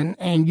Vanessa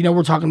and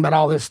we're talking about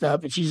all this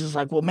stuff. And she's just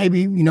like, well,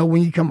 maybe,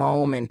 when you come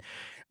home, and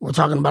we're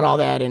talking about all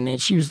that. And then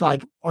she was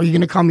like, are you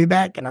going to call me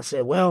back? And I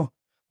said, well,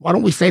 why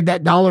don't we save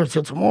that $1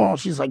 till tomorrow?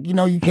 She's like,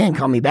 you can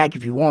call me back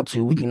if you want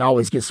to. We can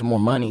always get some more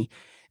money.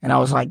 And I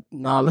was like,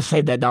 no, let's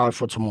save that $1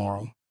 for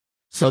tomorrow.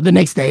 So the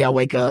next day I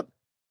wake up,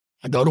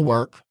 I go to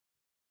work,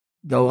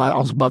 I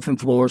was buffing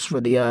floors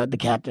for the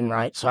captain,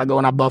 right? So I go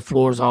and I buff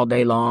floors all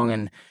day long,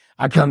 and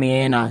I come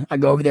in, I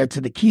go over there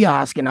to the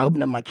kiosk, and I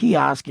open up my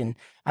kiosk, and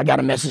I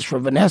got a message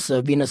from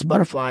Vanessa, Venus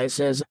Butterfly. It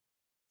says,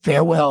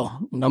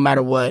 farewell, no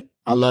matter what,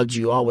 I loved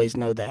you, always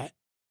know that.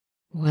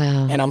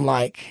 Wow. And I'm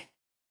like,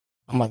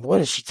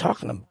 what is she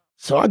talking about?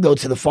 So I go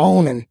to the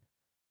phone and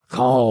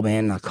call,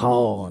 man. I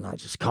call, and I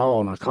just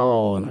call, and I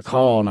call, and I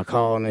call, and I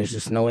call, and there's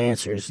just no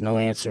answer. There's no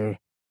answer.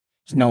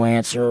 There's no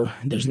answer.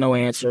 There's no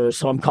answer.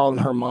 So I'm calling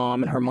her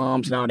mom, and her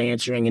mom's not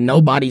answering, and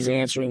nobody's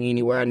answering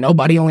anywhere.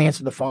 Nobody will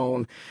answer the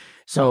phone.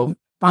 So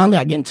finally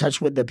I get in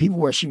touch with the people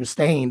where she was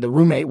staying,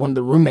 one of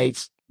the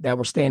roommates that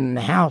were staying in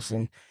the house,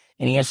 and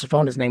he answered the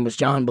phone. His name was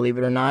John, believe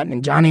it or not.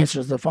 And John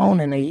answers the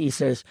phone, and he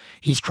says,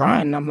 he's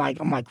crying. And I'm like,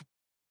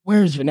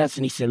 where's Vanessa?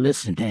 And he said,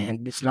 listen,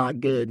 man, it's not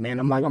good, man.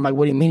 I'm like,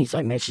 what do you mean? He's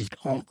like, man, she's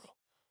gone,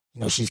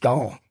 bro. She's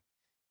gone.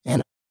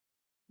 And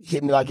it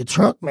hit me like a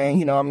truck,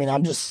 man.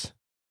 I'm just,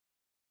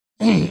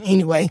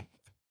 anyway.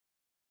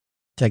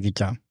 Take your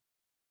time.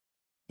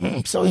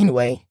 So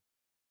anyway,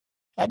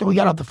 after we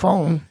got off the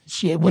phone,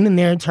 she had went in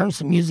there and turned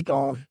some music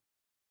on,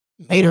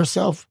 made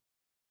herself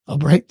a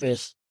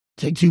breakfast,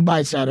 took 2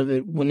 bites out of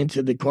it, went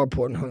into the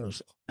carport and hung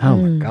herself. Oh,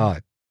 my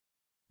God.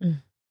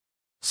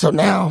 So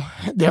now,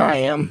 there I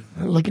am,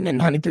 looking at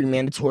 93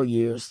 mandatory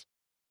years.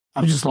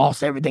 I've just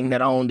lost everything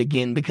that I owned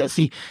again because,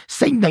 see,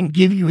 Satan doesn't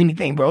give you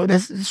anything, bro.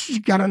 That's what you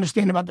got to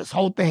understand about this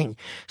whole thing.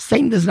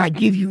 Satan does not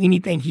give you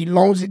anything. He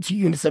loans it to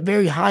you, and it's a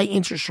very high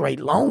interest rate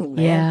loan,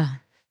 man. Yeah.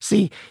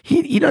 See,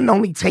 he doesn't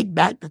only take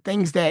back the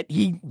things that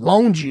he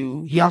loaned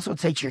you, he also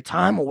takes your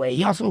time away.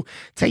 He also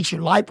takes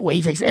your life away.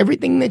 He takes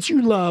everything that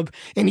you love,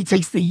 and he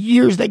takes the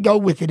years that go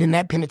with it in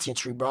that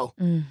penitentiary, bro.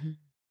 Mm-hmm.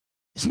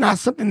 It's not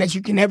something that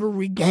you can ever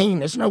regain.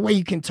 There's no way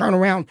you can turn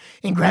around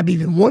and grab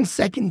even 1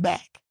 second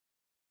back.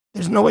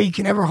 There's no way you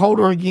can ever hold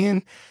her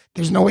again.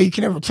 There's no way you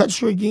can ever touch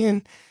her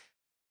again.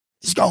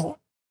 It's gone.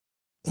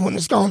 When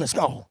it's gone, it's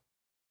gone.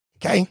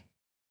 Okay?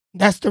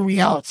 That's the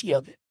reality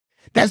of it.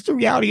 That's the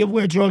reality of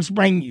where drugs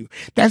bring you.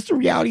 That's the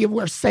reality of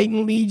where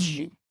Satan leads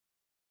you.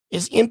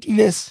 It's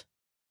emptiness,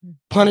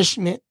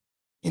 punishment,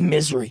 and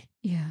misery.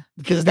 Yeah.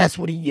 Because that's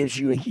what he gives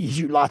you, and he gives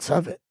you lots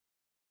of it.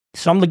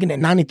 So I'm looking at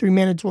 93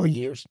 mandatory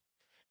years.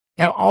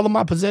 Now, all of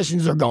my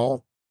possessions are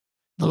gone.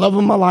 The love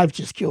of my life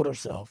just killed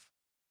herself.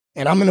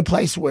 And I'm in a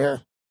place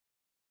where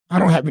I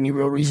don't have any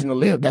real reason to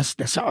live.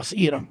 That's how I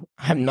see it. I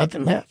have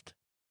nothing left.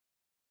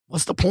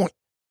 What's the point?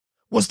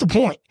 What's the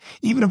point?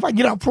 Even if I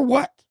get out for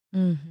what?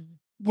 Mm-hmm.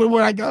 Where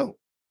would I go?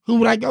 Who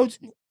would I go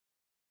to?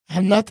 I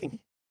have nothing.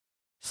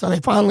 So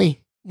they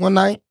finally, one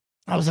night,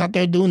 I was out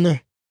there doing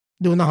the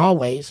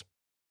hallways.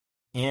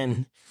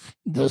 And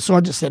the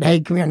sergeant said,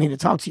 "Hey, come here, I need to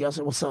talk to you." I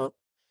said, "What's up?"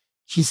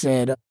 She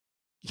said,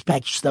 "Just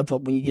pack your stuff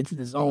up when you get to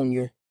the zone.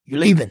 You're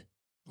leaving."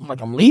 I'm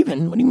like, "I'm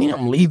leaving? What do you mean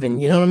I'm leaving?"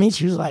 You know what I mean?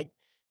 She was like,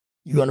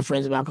 "You're going to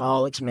Friends of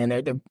Alcoholics,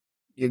 man.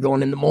 You're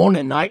going in the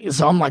morning, night."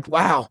 So I'm like,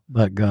 wow.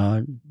 But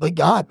God,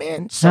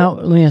 man. So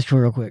let me ask you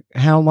real quick.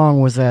 How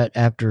long was that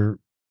after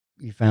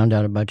you found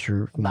out about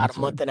your about a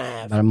month and a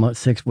half. About a month,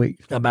 6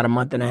 weeks. About a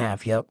month and a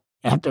half, yep.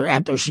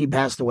 After she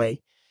passed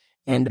away.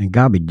 And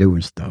God be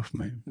doing stuff,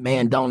 man.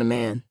 Man, don't it,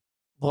 man.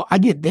 Well, I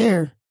get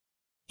there,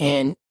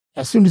 and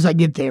as soon as I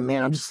get there,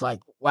 man, I'm just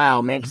like,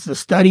 wow, man, because the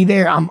study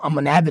there, I'm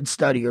an avid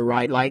studier,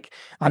 right? Like,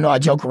 I know I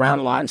joke around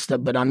a lot and stuff,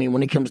 but I mean,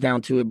 when it comes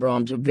down to it, bro,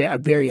 I'm just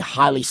very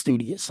highly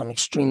studious. I'm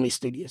extremely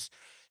studious.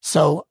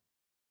 So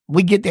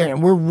we get there,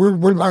 and we're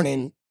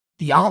learning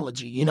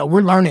theology, you know,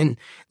 we're learning,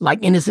 like,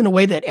 and it's in a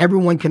way that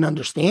everyone can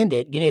understand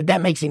it, you know, if that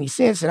makes any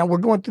sense. And we're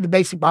going through the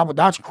basic Bible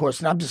doctrine course,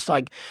 and I'm just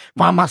like,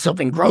 find myself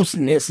engrossed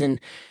in this, and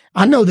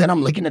I know that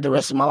I'm looking at the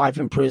rest of my life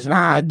in prison.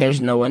 There's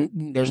no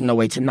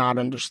way to not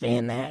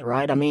understand that,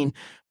 right? I mean,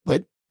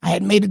 but I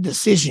had made a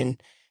decision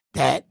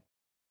that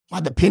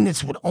my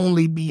dependence would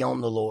only be on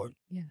the Lord.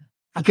 Yeah.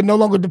 I could no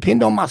longer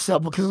depend on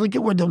myself, because look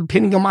at where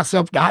depending on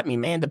myself got me,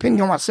 man.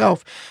 Depending on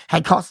myself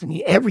had cost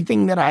me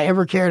everything that I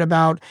ever cared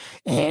about.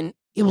 And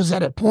it was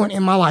at a point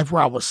in my life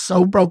where I was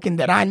so broken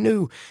that I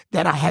knew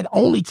that I had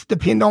only to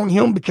depend on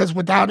him, because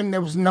without him,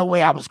 there was no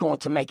way I was going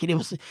to make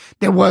it.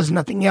 There was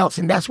nothing else.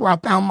 And that's where I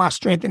found my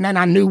strength. And then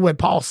I knew what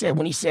Paul said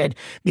when he said,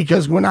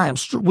 because when I am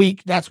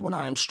weak, that's when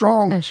I am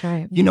strong. That's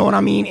right. You know what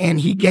I mean? And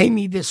he gave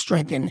me this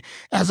strength. And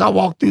as I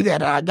walked through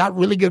that, I got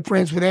really good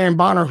friends with Aaron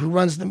Bonner, who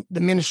runs the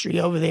ministry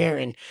over there.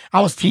 And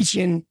I was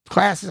teaching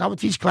classes. I would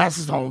teach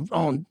classes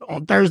on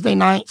Thursday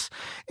nights.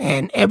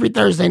 And every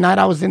Thursday night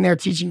I was in there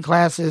teaching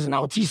classes, and I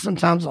would teach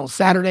sometimes on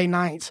Saturday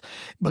nights,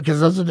 because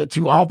those are the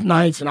 2 off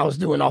nights. And I was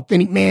doing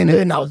Authentic Manhood,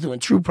 and I was doing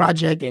True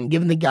Project, and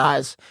giving the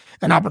guys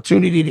an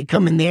opportunity to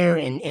come in there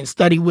and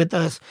study with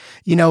us,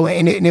 you know,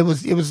 and it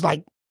was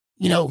like,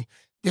 you know,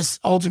 this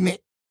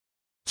ultimate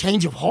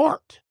change of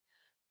heart,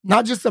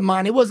 not just of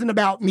mind. It wasn't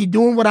about me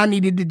doing what I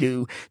needed to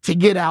do to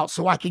get out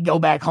so I could go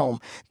back home.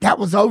 That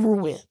was over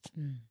with.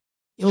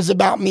 It was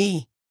about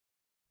me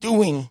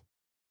doing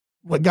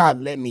what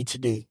God led me to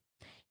do.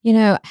 You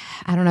know,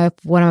 I don't know if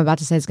what I'm about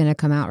to say is going to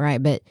come out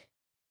right, but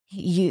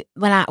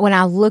when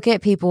I look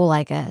at people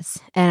like us,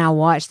 and I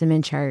watch them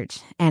in church,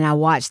 and I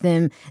watch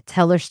them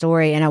tell their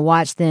story, and I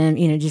watch them,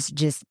 you know,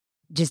 just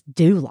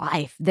do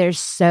life, there's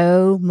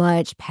so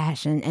much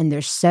passion, and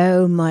there's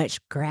so much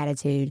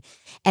gratitude,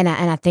 and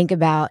I think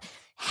about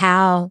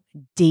how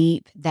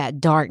deep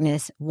that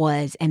darkness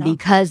was, and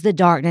because the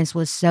darkness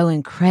was so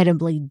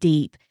incredibly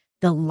deep,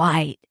 the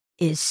light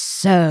is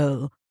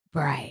so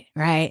bright,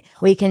 right?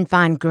 We can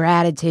find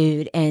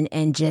gratitude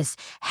and just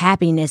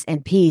happiness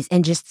and peace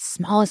and just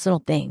smallest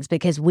little things,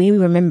 because we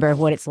remember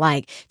what it's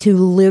like to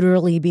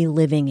literally be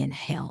living in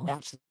hell.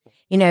 Absolutely.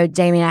 You know,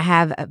 Damian, I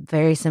have a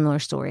very similar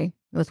story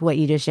with what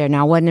you just shared.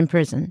 Now, I wasn't in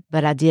prison,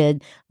 but I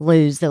did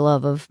lose the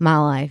love of my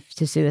life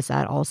to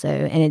suicide also.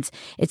 And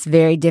it's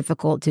very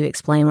difficult to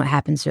explain what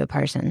happens to a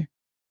person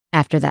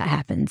after that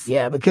happens.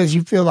 Yeah, because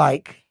you feel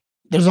like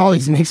there's all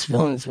these mixed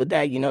feelings with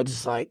that, you know,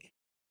 just like,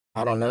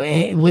 I don't know.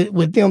 And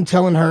with them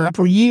telling her,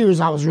 for years,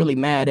 I was really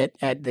mad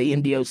at the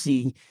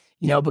MDOC,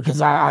 you know,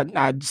 because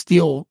I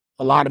still,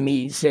 a lot of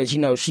me says, you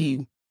know,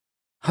 she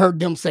heard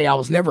them say I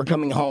was never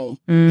coming home,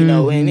 you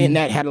know, and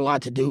that had a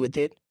lot to do with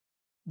it.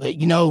 But,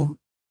 you know,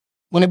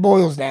 when it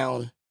boils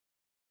down.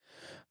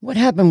 What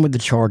happened with the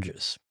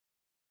charges?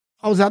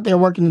 I was out there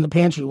working in the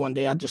pantry one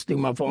day. I just threw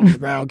my phone to the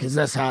ground, because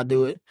that's how I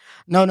do it.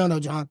 No,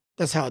 John.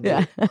 That's how I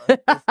do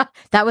it.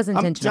 That was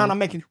intentional. I'm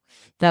making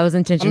that was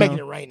intentional. I'm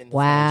making it rain in the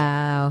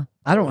Wow.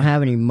 I don't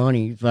have any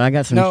money, but I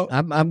got some. No.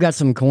 I've got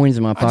some coins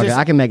in my pocket.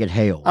 I can make it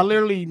hail. I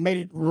literally made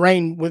it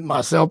rain with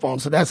my cell phone,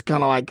 so that's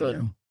kind of like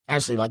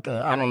actually like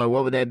I don't know,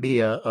 what would that be,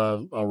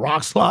 a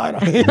rock slide?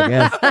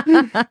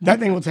 That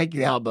thing will take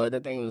you out, bud.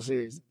 That thing was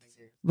serious.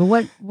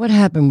 But what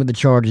happened with the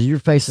charges? You're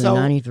facing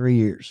 93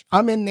 years.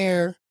 I'm in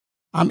there.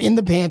 I'm in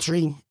the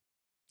pantry,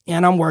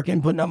 and I'm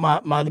working, putting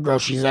up my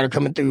groceries that are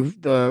coming through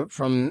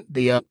from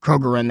the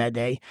Kroger run that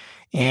day,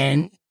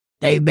 and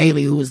Dave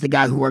Bailey, who was the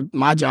guy who worked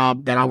my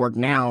job that I work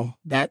now,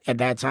 at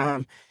that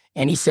time,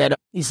 and he said,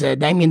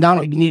 Damian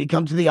Donald, you need to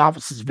come to the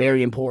office. It's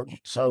very important.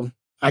 So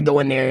I go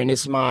in there, and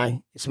it's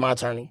my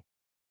attorney.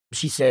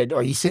 She said,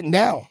 "Are you sitting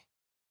down?"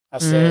 I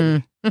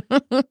said,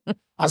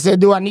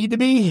 "Do I need to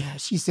be?"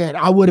 She said,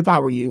 "I would if I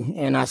were you."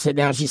 And I sat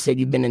down. She said,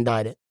 "You've been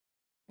indicted."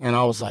 And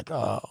I was like,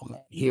 "Oh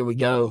man, here we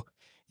go."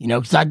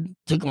 Because I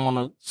took him on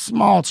a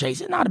small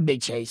chase, not a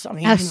big chase. I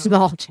mean,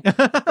 small chase.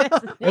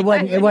 It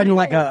wasn't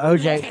like a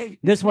OJ.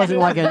 This wasn't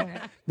like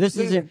a. This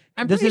isn't.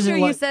 I'm this pretty isn't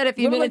sure like, you said a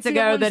few minutes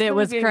ago that it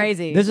was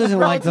crazy. This isn't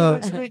like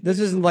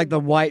the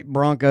white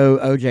Bronco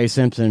OJ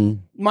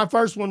Simpson. My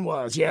first one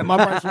was,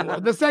 my first one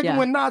was. The second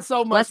one, not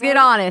so much. Let's get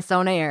honest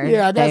on air.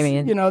 Yeah, that's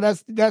Damian.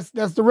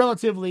 that's the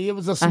relatively. It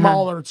was a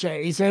smaller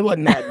chase. It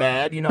wasn't that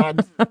bad. I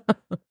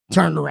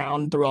turned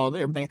around and threw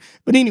everything.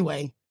 But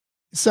anyway,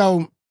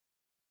 so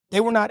they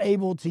were not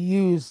able to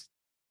use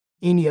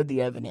any of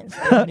the evidence.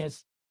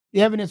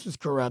 The evidence was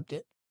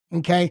corrupted.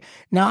 Okay.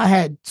 Now I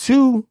had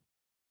 2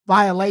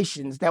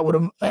 violations that would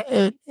have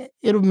it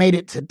have made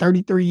it to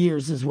 33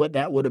 years is what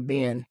that would have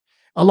been,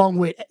 along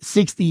with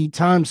 60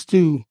 times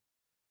 2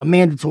 a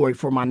mandatory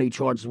for my new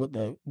charges what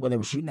they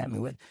were shooting at me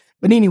with.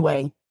 But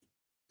anyway,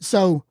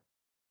 so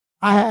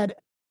I had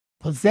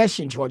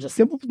possession charge,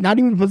 not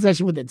even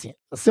possession with intent,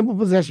 a simple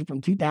possession from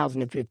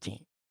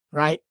 2015,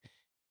 right?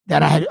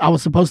 That I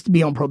was supposed to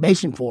be on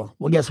probation for.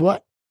 Well, guess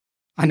what?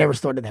 I never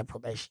started that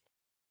probation.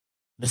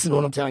 Listen to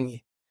what I'm telling you.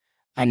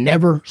 I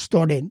never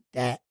started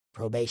that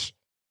probation.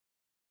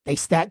 They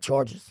stacked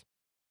charges.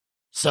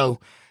 So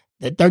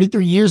the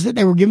 33 years that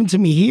they were giving to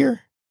me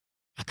here,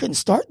 I couldn't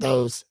start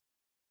those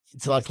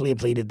until I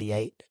completed the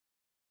 8.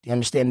 Do you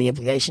understand the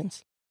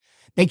implications?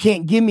 They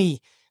can't give me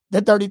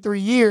the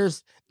 33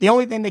 years. The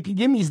only thing they can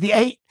give me is the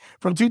 8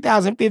 from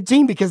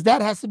 2015 because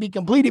that has to be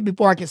completed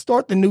before I can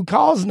start the new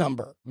cause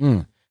number.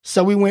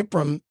 So we went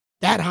from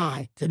that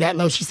high to that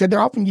low. She said,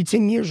 "They're offering you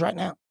 10 years right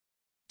now."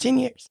 10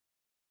 years.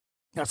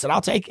 I said,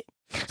 "I'll take it."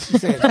 She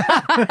said,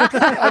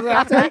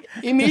 "I'll take it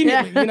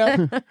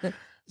immediately,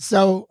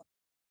 So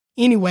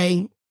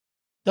anyway,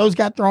 those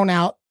got thrown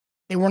out.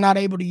 They were not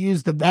able to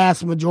use the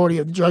vast majority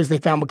of the drugs they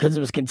found because it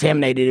was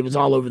contaminated. It was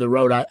all over the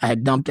road. I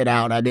had dumped it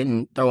out. I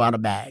didn't throw out a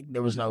bag.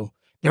 There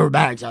were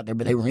bags out there,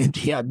 but they were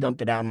empty. I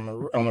dumped it out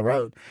on the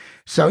road.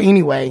 So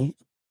anyway,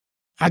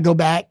 I go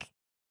back.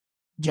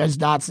 Judge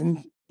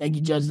Dotson, thank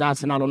you, Judge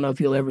Dotson. I don't know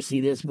if you'll ever see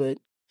this, but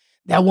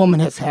that woman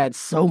has had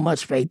so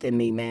much faith in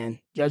me, man.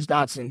 Judge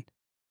Dotson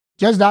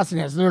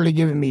has literally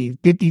given me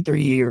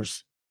 53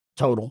 years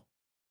total.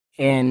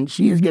 And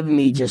she has given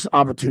me just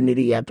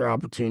opportunity after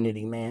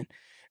opportunity, man.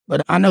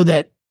 But I know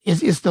that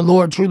it's the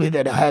Lord truly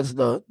that has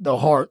the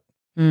heart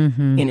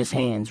in his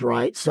hands,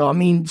 right? So, I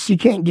mean, she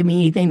can't give me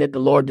anything that the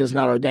Lord does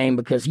not ordain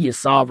because he is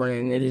sovereign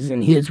and it is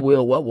in his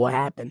will what will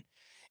happen.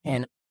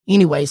 And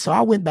anyway, so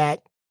I went back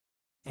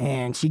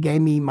and she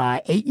gave me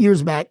my 8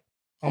 years back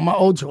on my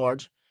old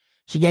charge.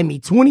 She gave me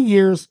 20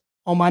 years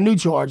on my new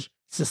charge,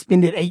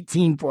 suspended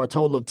 18 for a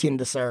total of 10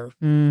 to serve.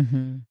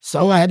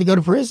 So I had to go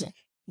to prison.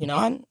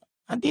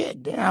 I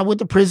did. I went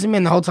to prison,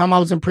 and the whole time I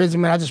was in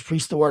prison, man, I just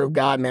preached the word of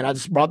God, man. I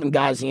just brought them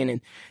guys in, and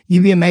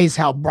you'd be amazed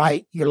how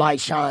bright your light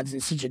shines in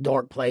such a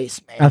dark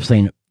place, man. I've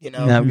seen it.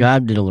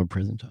 God did a little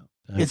prison time.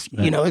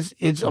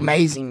 It's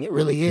amazing. It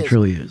really is. It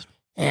truly is.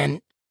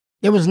 And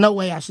there was no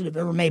way I should have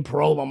ever made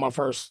parole on my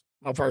first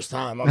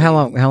time. How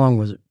long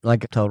was it?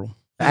 Like a total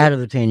out of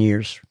the 10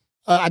 years?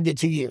 I did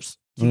 2 years.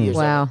 2 years.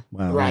 Wow.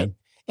 Right. Man.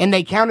 And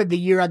they counted the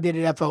year I did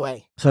at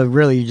FOA. So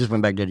really, you just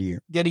went back, did a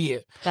year.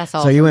 That's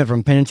all. So you went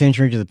from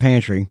penitentiary to the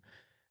pantry,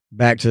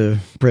 back to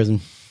prison,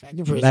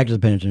 back to the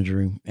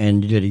penitentiary,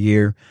 and you did a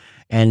year,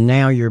 and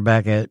now you're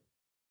back at.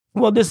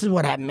 Well, this is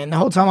what happened, man. The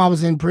whole time I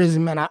was in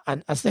prison, man,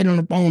 I stayed on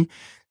the phone.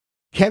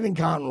 Kevin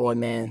Conroy,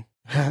 man.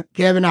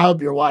 Kevin, I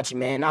hope you're watching,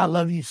 man. I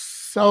love you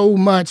so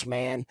much,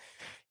 man.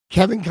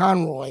 Kevin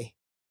Conroy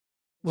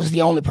was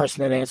the only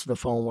person that answered the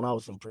phone when I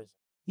was in prison.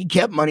 He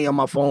kept money on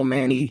my phone,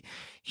 man.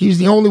 He was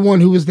the only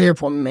one who was there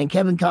for me, man.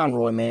 Kevin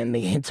Conroy, man,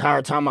 the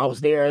entire time I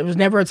was there. There was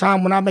never a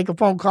time when I make a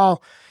phone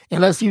call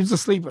unless he was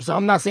asleep or so.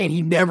 I'm not saying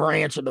he never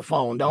answered the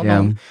phone. I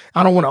don't want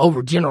to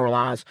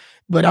overgeneralize.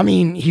 But, I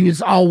mean, he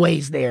was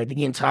always there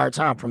the entire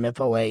time from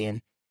FOA.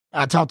 And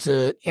I talked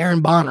to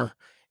Aaron Bonner,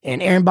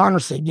 and Aaron Bonner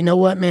said, "You know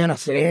what, man?" I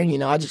said,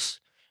 "Aaron, I just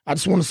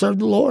want to serve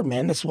the Lord,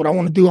 man. That's what I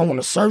want to do. I want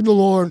to serve the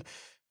Lord."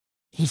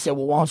 He said,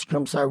 "Well, why don't you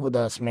come serve with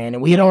us, man?"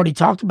 And we had already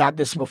talked about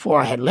this before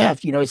I had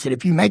left. He said,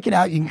 "If you make it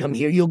out, you can come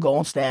here. You'll go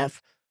on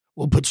staff.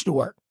 We'll put you to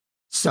work."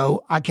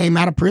 So I came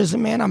out of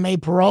prison, man. I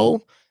made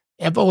parole.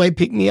 FOA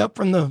picked me up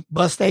from the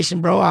bus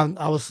station, bro.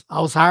 I was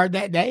hired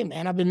that day,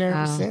 man. I've been there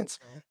Wow. ever since.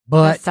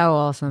 But That's so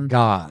awesome.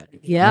 God.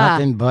 Yeah.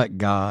 Nothing but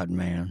God,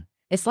 man.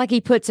 It's like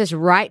he puts us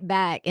right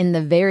back in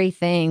the very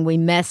thing we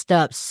messed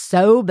up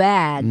so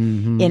bad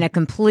Mhm. in a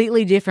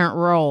completely different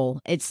role.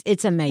 It's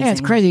amazing. Yeah,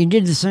 it's crazy. He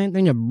did the same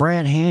thing to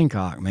Brad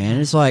Hancock, man.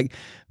 It's like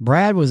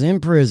Brad was in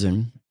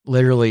prison,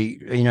 literally,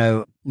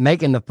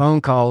 making the phone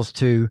calls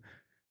to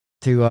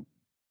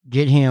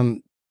get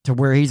him to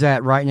where he's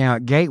at right now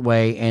at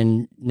Gateway,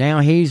 and now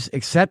he's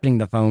accepting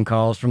the phone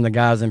calls from the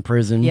guys in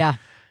prison. Yeah.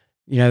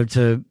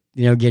 To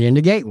get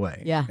into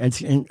Gateway. Yeah. It's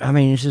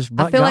just.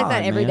 I feel like God,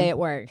 that every man. day at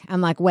work. I'm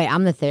like, wait,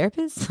 I'm the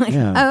therapist? Like,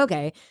 Yeah. oh,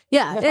 okay.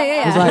 Yeah.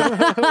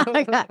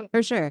 Like that,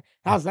 for sure.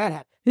 How's that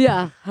happen?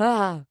 Yeah.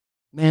 Ah.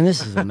 Man,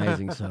 this is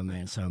amazing. So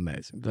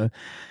amazing. So,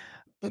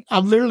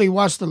 I've literally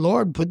watched the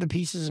Lord put the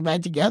pieces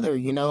back together.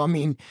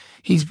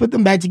 He's put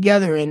them back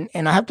together, and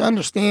I have to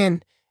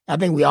understand. I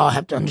think we all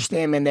have to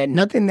understand, man, that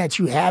nothing that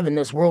you have in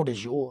this world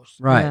is yours.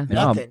 right. Yeah. And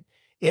Nothing.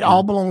 It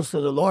all belongs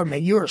to the Lord,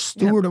 man. You're a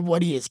steward of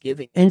what He is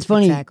giving. And it's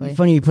funny, Exactly.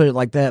 funny you put it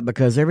like that,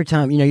 because every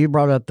time, you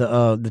brought up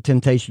the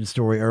temptation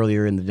story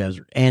earlier in the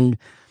desert, and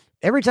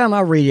every time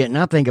I read it and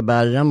I think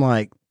about it, I'm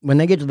like, when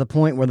they get to the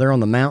point where they're on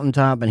the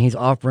mountaintop and he's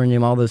offering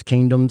him all those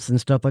kingdoms and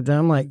stuff like that,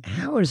 I'm like,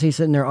 how is he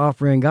sitting there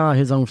offering God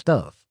his own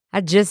stuff?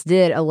 I just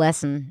did a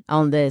lesson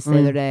on this the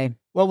other day.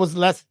 What was the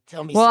lesson?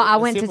 Tell me. Well, Let's I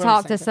see went if to we're on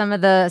talk the to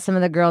same some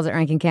of the girls at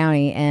Rankin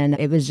County, and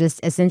it was just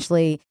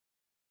essentially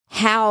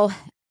how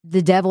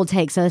the devil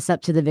takes us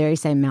up to the very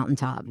same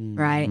mountaintop,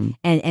 right? Mhm.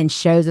 And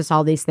shows us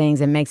all these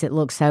things and makes it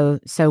look so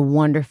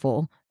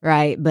wonderful,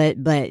 right? But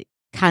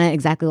kind of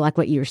exactly like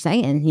what you were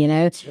saying,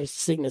 There's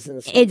sickness in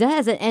the soul. It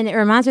does, and it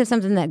reminds me of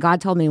something that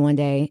God told me one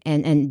day,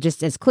 and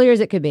just as clear as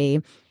it could be,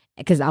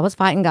 because I was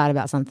fighting God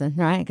about something,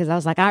 right? Because I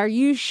was like, "Are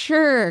you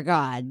sure,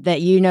 God,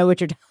 that you know what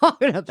you're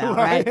talking about?"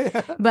 Right?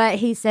 But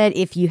He said,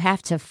 "If you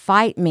have to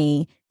fight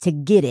me to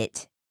get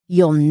it,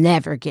 you'll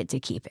never get to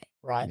keep it."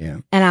 Right. Yeah.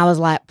 And I was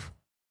like,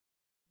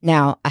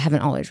 now I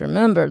haven't always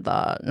remembered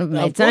that. Of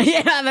course. I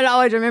haven't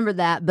always remembered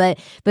that, but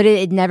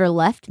it never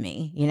left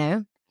me,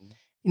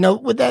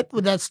 With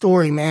that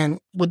story, man,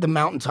 with the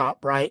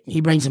mountaintop, right?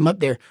 He brings him up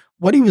there.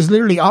 What he was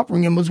literally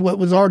offering him was what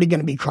was already going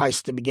to be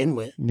Christ to begin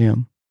with. Yeah.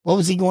 What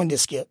was he going to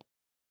skip?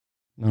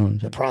 Oh,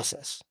 The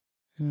process.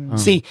 Mm. Oh.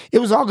 See, it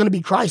was all going to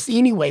be Christ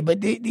anyway,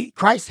 but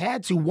Christ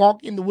had to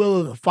walk in the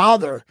will of the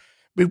Father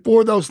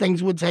before those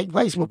things would take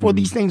place, before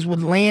these things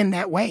would land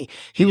that way.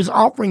 He was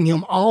offering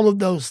him all of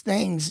those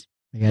things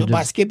You gotta but by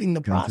just skipping the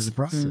go through process. the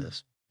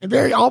process. And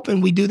very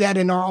often we do that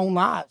in our own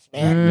lives,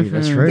 man.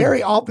 That's Mhm. true.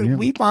 Very often Yeah.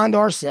 we find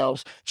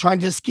ourselves trying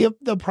to skip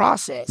the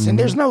process, and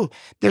there's no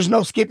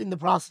skipping the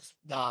process.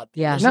 God,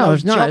 Yeah. There's No,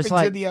 it's not. jumping It's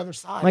like- to the other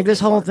side. Like of this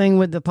it. whole thing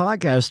with the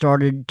podcast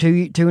started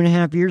two and a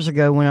half years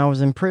ago when I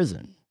was in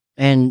prison.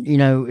 And,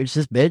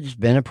 it's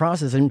been a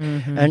process. And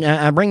Mhm. and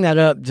I bring that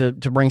up to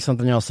bring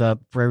something else up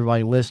for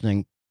everybody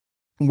listening.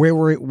 Where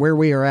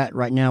we are at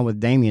right now with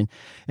Damian,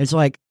 it's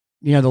like,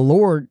 the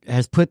Lord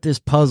has put this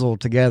puzzle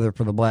together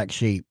for the black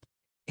sheep.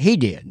 He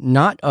did,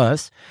 not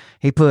us.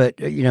 He put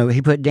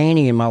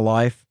Danny in my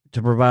life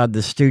to provide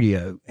the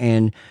studio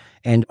and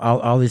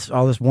all this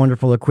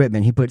wonderful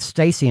equipment. He put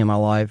Stacy in my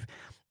life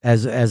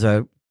as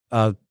a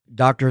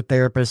doctor,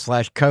 therapist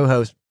 /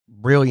 co-host.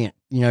 Brilliant,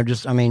 I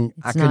It's couldn't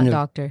not have.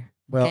 doctor.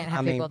 Well, Can't have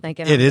I mean, people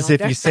thinking It I'm is if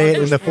doctor. you say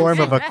it in the form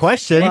of a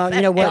question. well,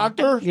 you know what?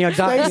 Doctor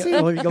Stacy?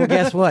 Well,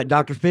 guess what?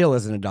 Dr. Phil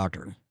isn't a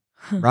doctor,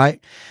 right?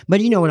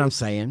 But you know what I'm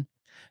saying.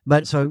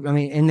 But so,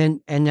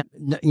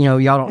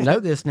 y'all don't know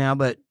this now,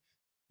 but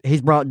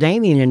he's brought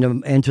Damian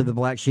into the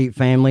Black Sheep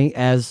family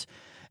as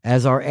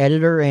our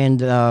editor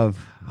and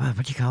what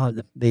do you call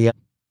it? The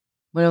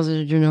what else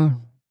is it you know?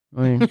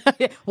 I mean,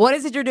 What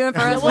is it you're doing for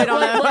us? We don't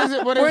know. What is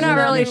it? What is We're it not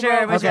you're really doing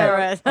sure. for Which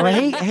us? one it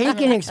was. well, he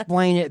can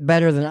explain it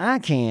better than I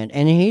can,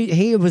 and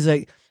he was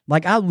I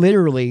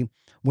literally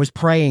was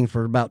praying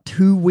for about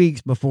 2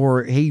 weeks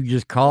before he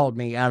just called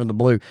me out of the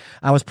blue.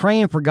 I was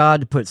praying for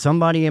God to put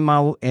somebody in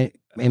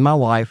my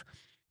life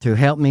to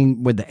help me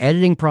with the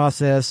editing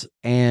process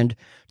and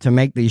to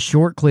make these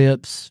short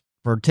clips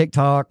for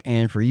TikTok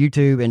and for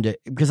YouTube, and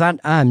because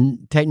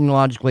I'm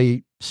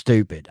technologically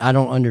stupid. I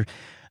don't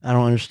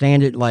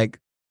understand it.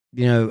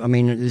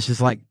 It's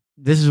just like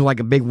this is like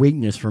a big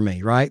weakness for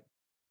me, right?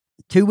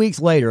 2 weeks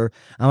later,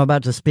 I'm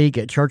about to speak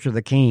at Church of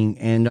the King,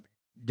 and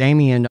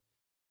Damian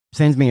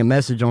sends me a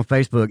message on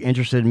Facebook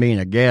interested in being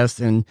a guest.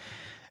 And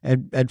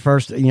at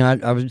first,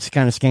 I was just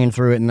kind of scanning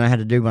through it and I had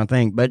to do my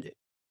thing. But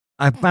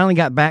I finally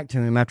got back to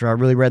him after I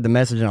really read the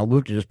message, and I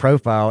looked at his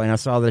profile and I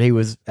saw that he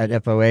was at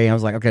FOA. And I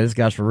was like, okay, this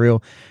guy's for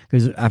real,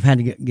 because I've had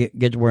to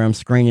get to where I'm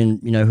screening,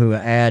 who I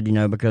add,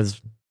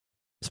 because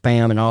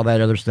spam and all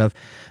that other stuff.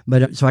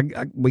 But so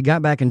we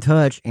got back in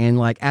touch, and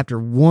like after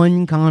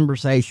one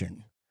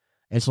conversation,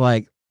 it's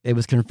like it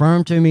was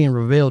confirmed to me and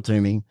revealed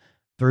to me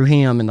through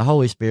him and the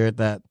Holy Spirit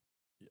that,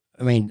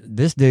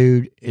 this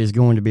dude is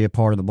going to be a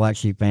part of the Black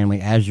Sheep family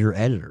as your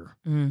editor.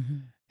 Mm-hmm.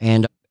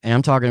 And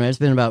I'm talking, it's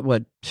been about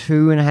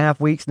 2.5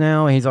 weeks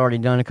now. And he's already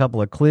done a couple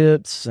of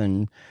clips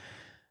and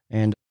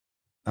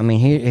I mean,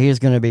 he is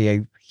going to be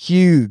a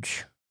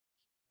huge,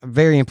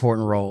 very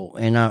important role.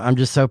 And I'm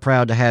just so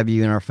proud to have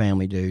you in our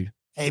family, dude.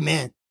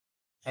 Amen.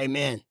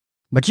 Amen.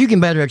 But you can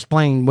better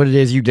explain what it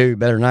is you do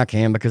better than I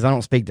can because I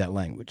don't speak that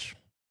language.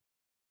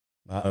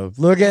 Uh-oh.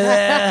 Look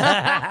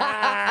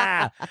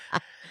at that.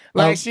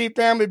 Black Sheep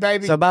family,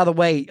 baby. So, by the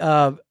way,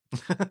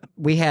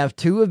 we have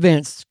 2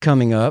 events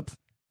coming up.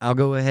 I'll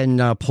go ahead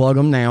and plug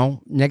them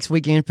now. Next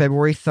weekend,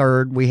 February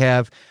 3rd, we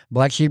have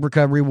Black Sheep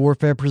Recovery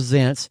Warfare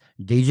Presents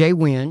DJ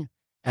Win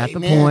at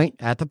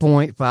the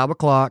point, 5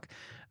 o'clock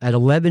at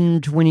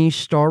 1120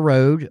 Star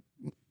Road.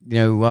 You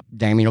know,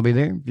 Damian will be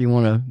there. If you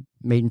want to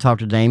meet and talk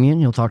to Damian,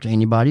 he'll talk to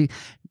anybody.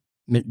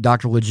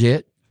 Dr.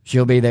 Legit,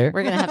 she'll be there.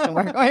 We're gonna have to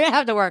work. We're gonna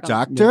have to work on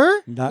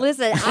Doctor?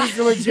 Listen, She's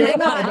legit.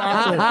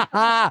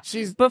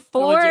 She's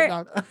before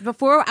legit.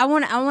 I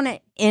want to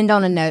end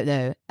on a note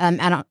though.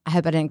 I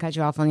hope I didn't cut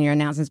you off on your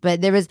announcements, but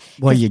there was.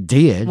 Well, you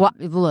did.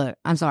 Look,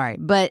 I'm sorry,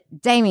 but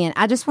Damian,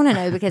 I just want to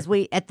know because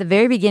we at the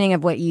very beginning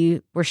of what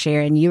you were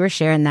sharing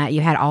that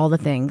you had all the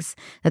things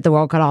that the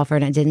world could offer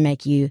and it didn't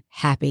make you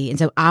happy, and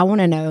so I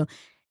want to know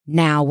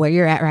now where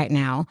you're at right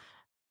now.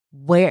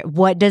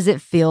 What does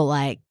it feel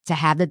like to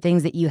have the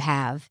things that you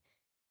have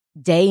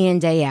day in,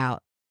 day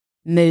out,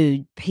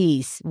 mood,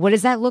 peace? What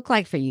does that look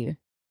like for you?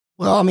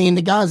 Well, I mean,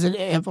 the guys at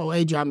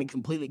FOA drive me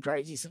completely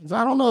crazy. So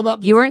I don't know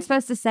about you weren't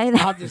supposed to say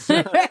that. I'm just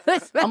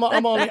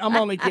I'm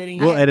only kidding.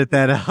 We'll edit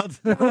that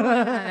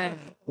out.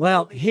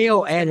 Well,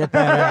 he'll edit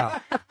that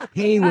out.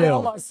 He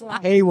will.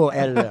 He will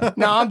edit it out.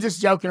 No, I'm just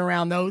joking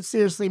around though.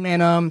 Seriously,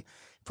 man.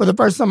 For the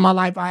first time in my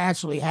life, I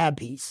actually have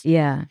peace.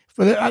 Yeah.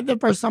 For the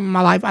first time in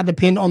my life, I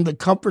depend on the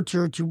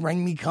comforter to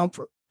bring me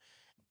comfort.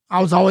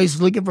 I was always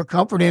looking for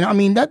comfort. And I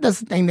mean, that's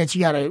the thing that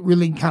you got to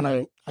really kind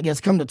of, I guess,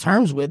 come to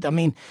terms with. I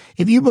mean,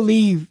 if you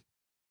believe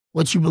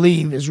what you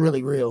believe is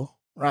really real,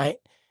 right?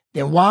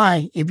 Then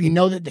why, if you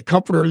know that the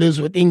comforter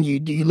lives within you,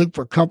 do you look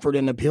for comfort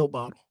in a pill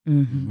bottle?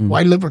 Mm-hmm.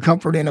 Why look for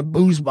comfort in a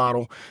booze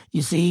bottle?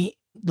 You see,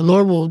 the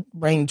Lord will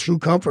bring true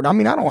comfort. I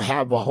mean, I don't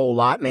have a whole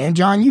lot, man.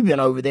 John, you've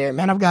been over there,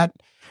 man. I've got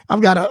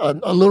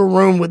a little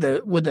room with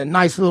a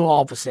nice little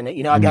office in it.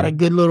 You know, I got a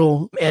good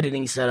little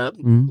editing setup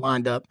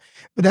lined up.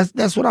 But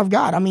that's what I've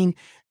got. I mean,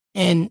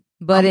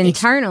 but I'm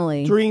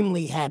internally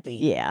extremely happy.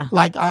 Yeah.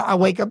 Like I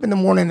wake up in the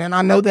morning and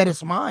I know that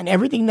it's mine.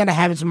 Everything that I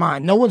have is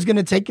mine. No one's going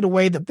to take it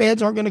away. The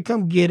feds aren't going to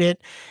come get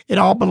it. It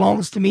all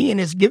belongs to me and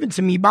it's given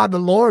to me by the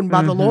Lord and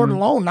by the Lord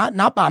alone.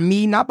 Not by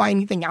me, not by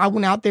anything I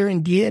went out there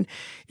and did.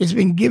 It's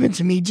been given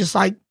to me just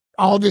like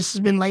all this has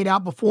been laid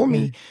out before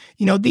me.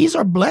 You know, these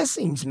are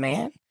blessings,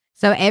 man.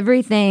 So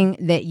everything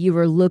that you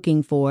were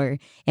looking for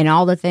and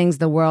all the things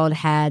the world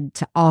had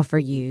to offer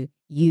you,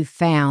 you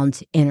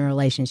found in a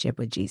relationship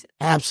with Jesus.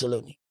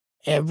 Absolutely.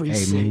 Every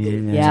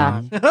single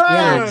Yeah. time.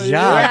 Good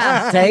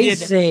job,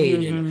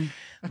 Stacy. Mhm.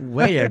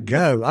 Way to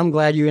go. I'm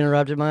glad you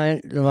interrupted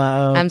my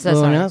I'm so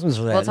little sorry. announcements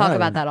for that. We'll talk No.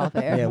 about that off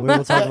air. Yeah, we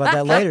will talk about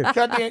that later.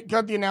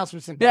 Cut the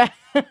announcements in. Yeah.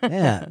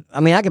 Yeah. I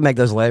mean, I can make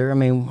those later. I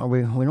mean,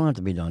 we don't have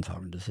to be done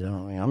talking to this.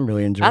 I'm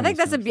really enjoying I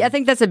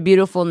think that's a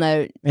beautiful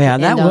note. Yeah,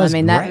 to that end on. was I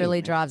mean, that great, really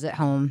man. drives it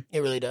home. It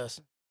really does.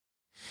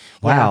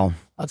 Wow.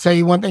 I'll tell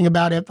you one thing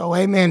about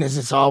FOA, man, is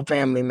it's all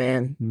family,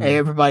 man. Hey,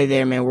 everybody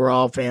there, man, we're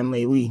all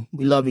family. We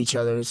love each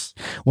other.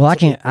 Well, I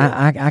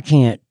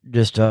can't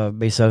just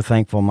be so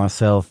thankful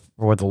myself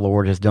for what the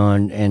Lord has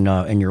done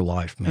in your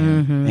life,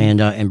 man,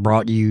 and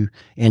brought you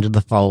into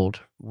the fold.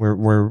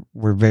 We're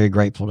very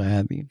grateful to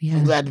have you. Yeah.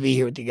 I'm glad to be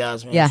here with you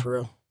guys, man. Yeah. For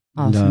real.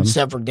 Awesome.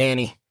 Except for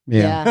Danny.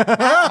 Yeah.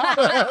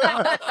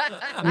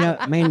 Yeah,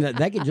 I mean,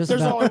 they could just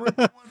There's about. only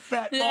one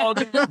fat bald.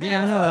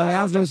 Yeah, I know.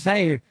 I was going to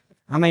say,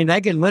 I mean,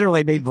 they could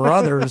literally be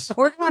brothers.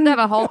 We're going to have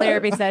a whole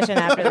therapy session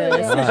after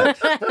this.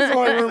 There's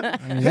only room. I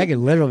mean, they could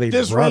literally be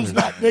This brothers. room's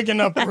not big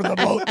enough for the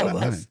both of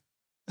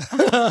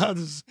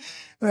us.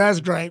 That's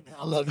great.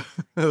 I love it.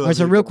 All right,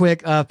 so real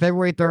quick,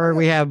 February 3rd,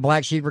 we have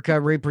Black Sheep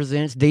Recovery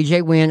presents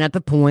DJ Win at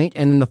the Point,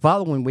 and then the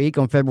following week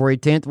on February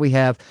 10th, we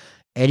have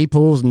Eddie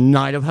Poole's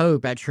Night of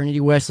Hope at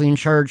Trinity Wesleyan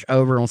Church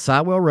over on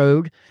Sidewell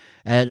Road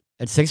at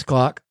 6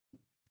 o'clock.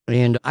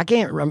 And I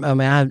can't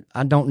remember,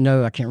 I don't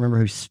know, I can't remember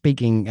who's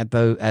speaking at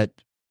the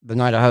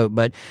Night of Hope,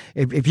 but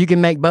if you can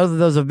make both of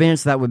those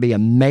events, that would be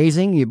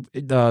amazing.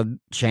 The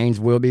chains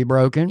will be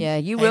broken. Yeah,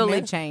 you will Amen.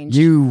 leave change.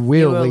 You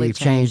will will leave leave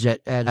changed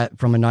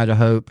from a Night of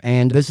Hope.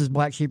 And this is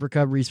Black Sheep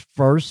Recovery's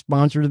first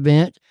sponsored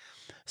event.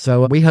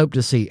 So we hope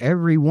to see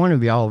every one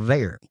of y'all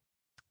there.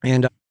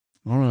 And I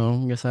don't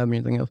know, I guess I have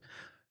anything else.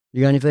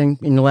 You got anything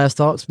in the last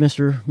thoughts,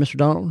 Mr.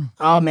 Donald?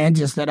 Oh, man,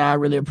 just that I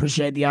really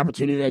appreciate the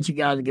opportunity that you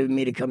guys are giving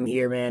me to come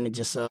here, man, and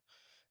just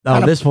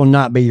This will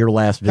not be your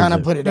last visit. kind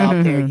of put it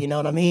out there, you know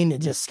what I mean? And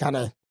just kind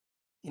of,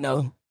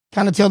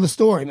 tell the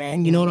story,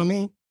 man, you know what I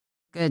mean?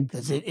 Good.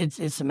 Because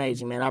it's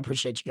amazing, man. I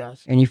appreciate you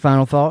guys. Any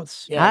final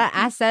thoughts? Yeah.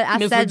 I said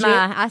Miss my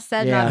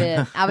Yeah.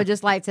 bit. I would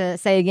just like to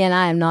say again,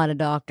 I am not a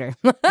doctor.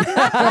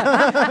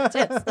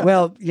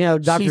 Well,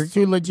 Dr. She's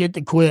too legit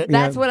to quit.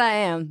 That's what I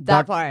am.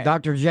 That part.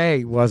 Dr.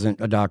 J wasn't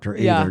a doctor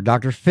either. Yeah.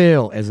 Dr.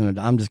 Phil isn't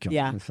I'm just kidding.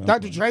 Yeah. So-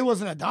 Dr. Dre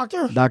wasn't a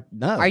doctor?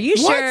 No. Are you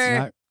What?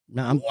 sure?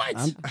 No,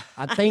 What?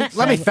 I think.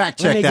 Let me fact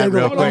check that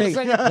real quick.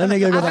 Let me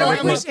Google I feel that. like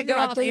real we quick. should go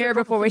off the air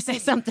before we say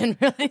something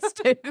really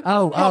stupid.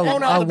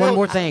 One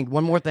more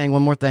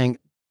thing.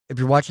 If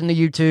you're watching the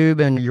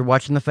YouTube and you're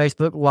watching the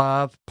Facebook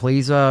Live,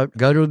 please go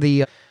to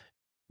the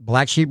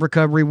Black Sheep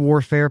Recovery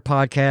Warfare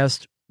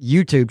Podcast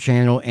YouTube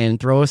channel and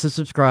throw us a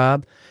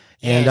subscribe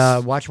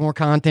and watch more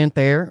content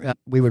there.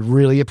 We would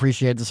really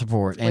appreciate the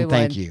support. And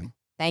thank you.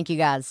 Thank you,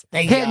 guys.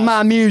 Hit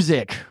my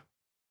music.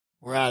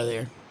 We're out of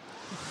there.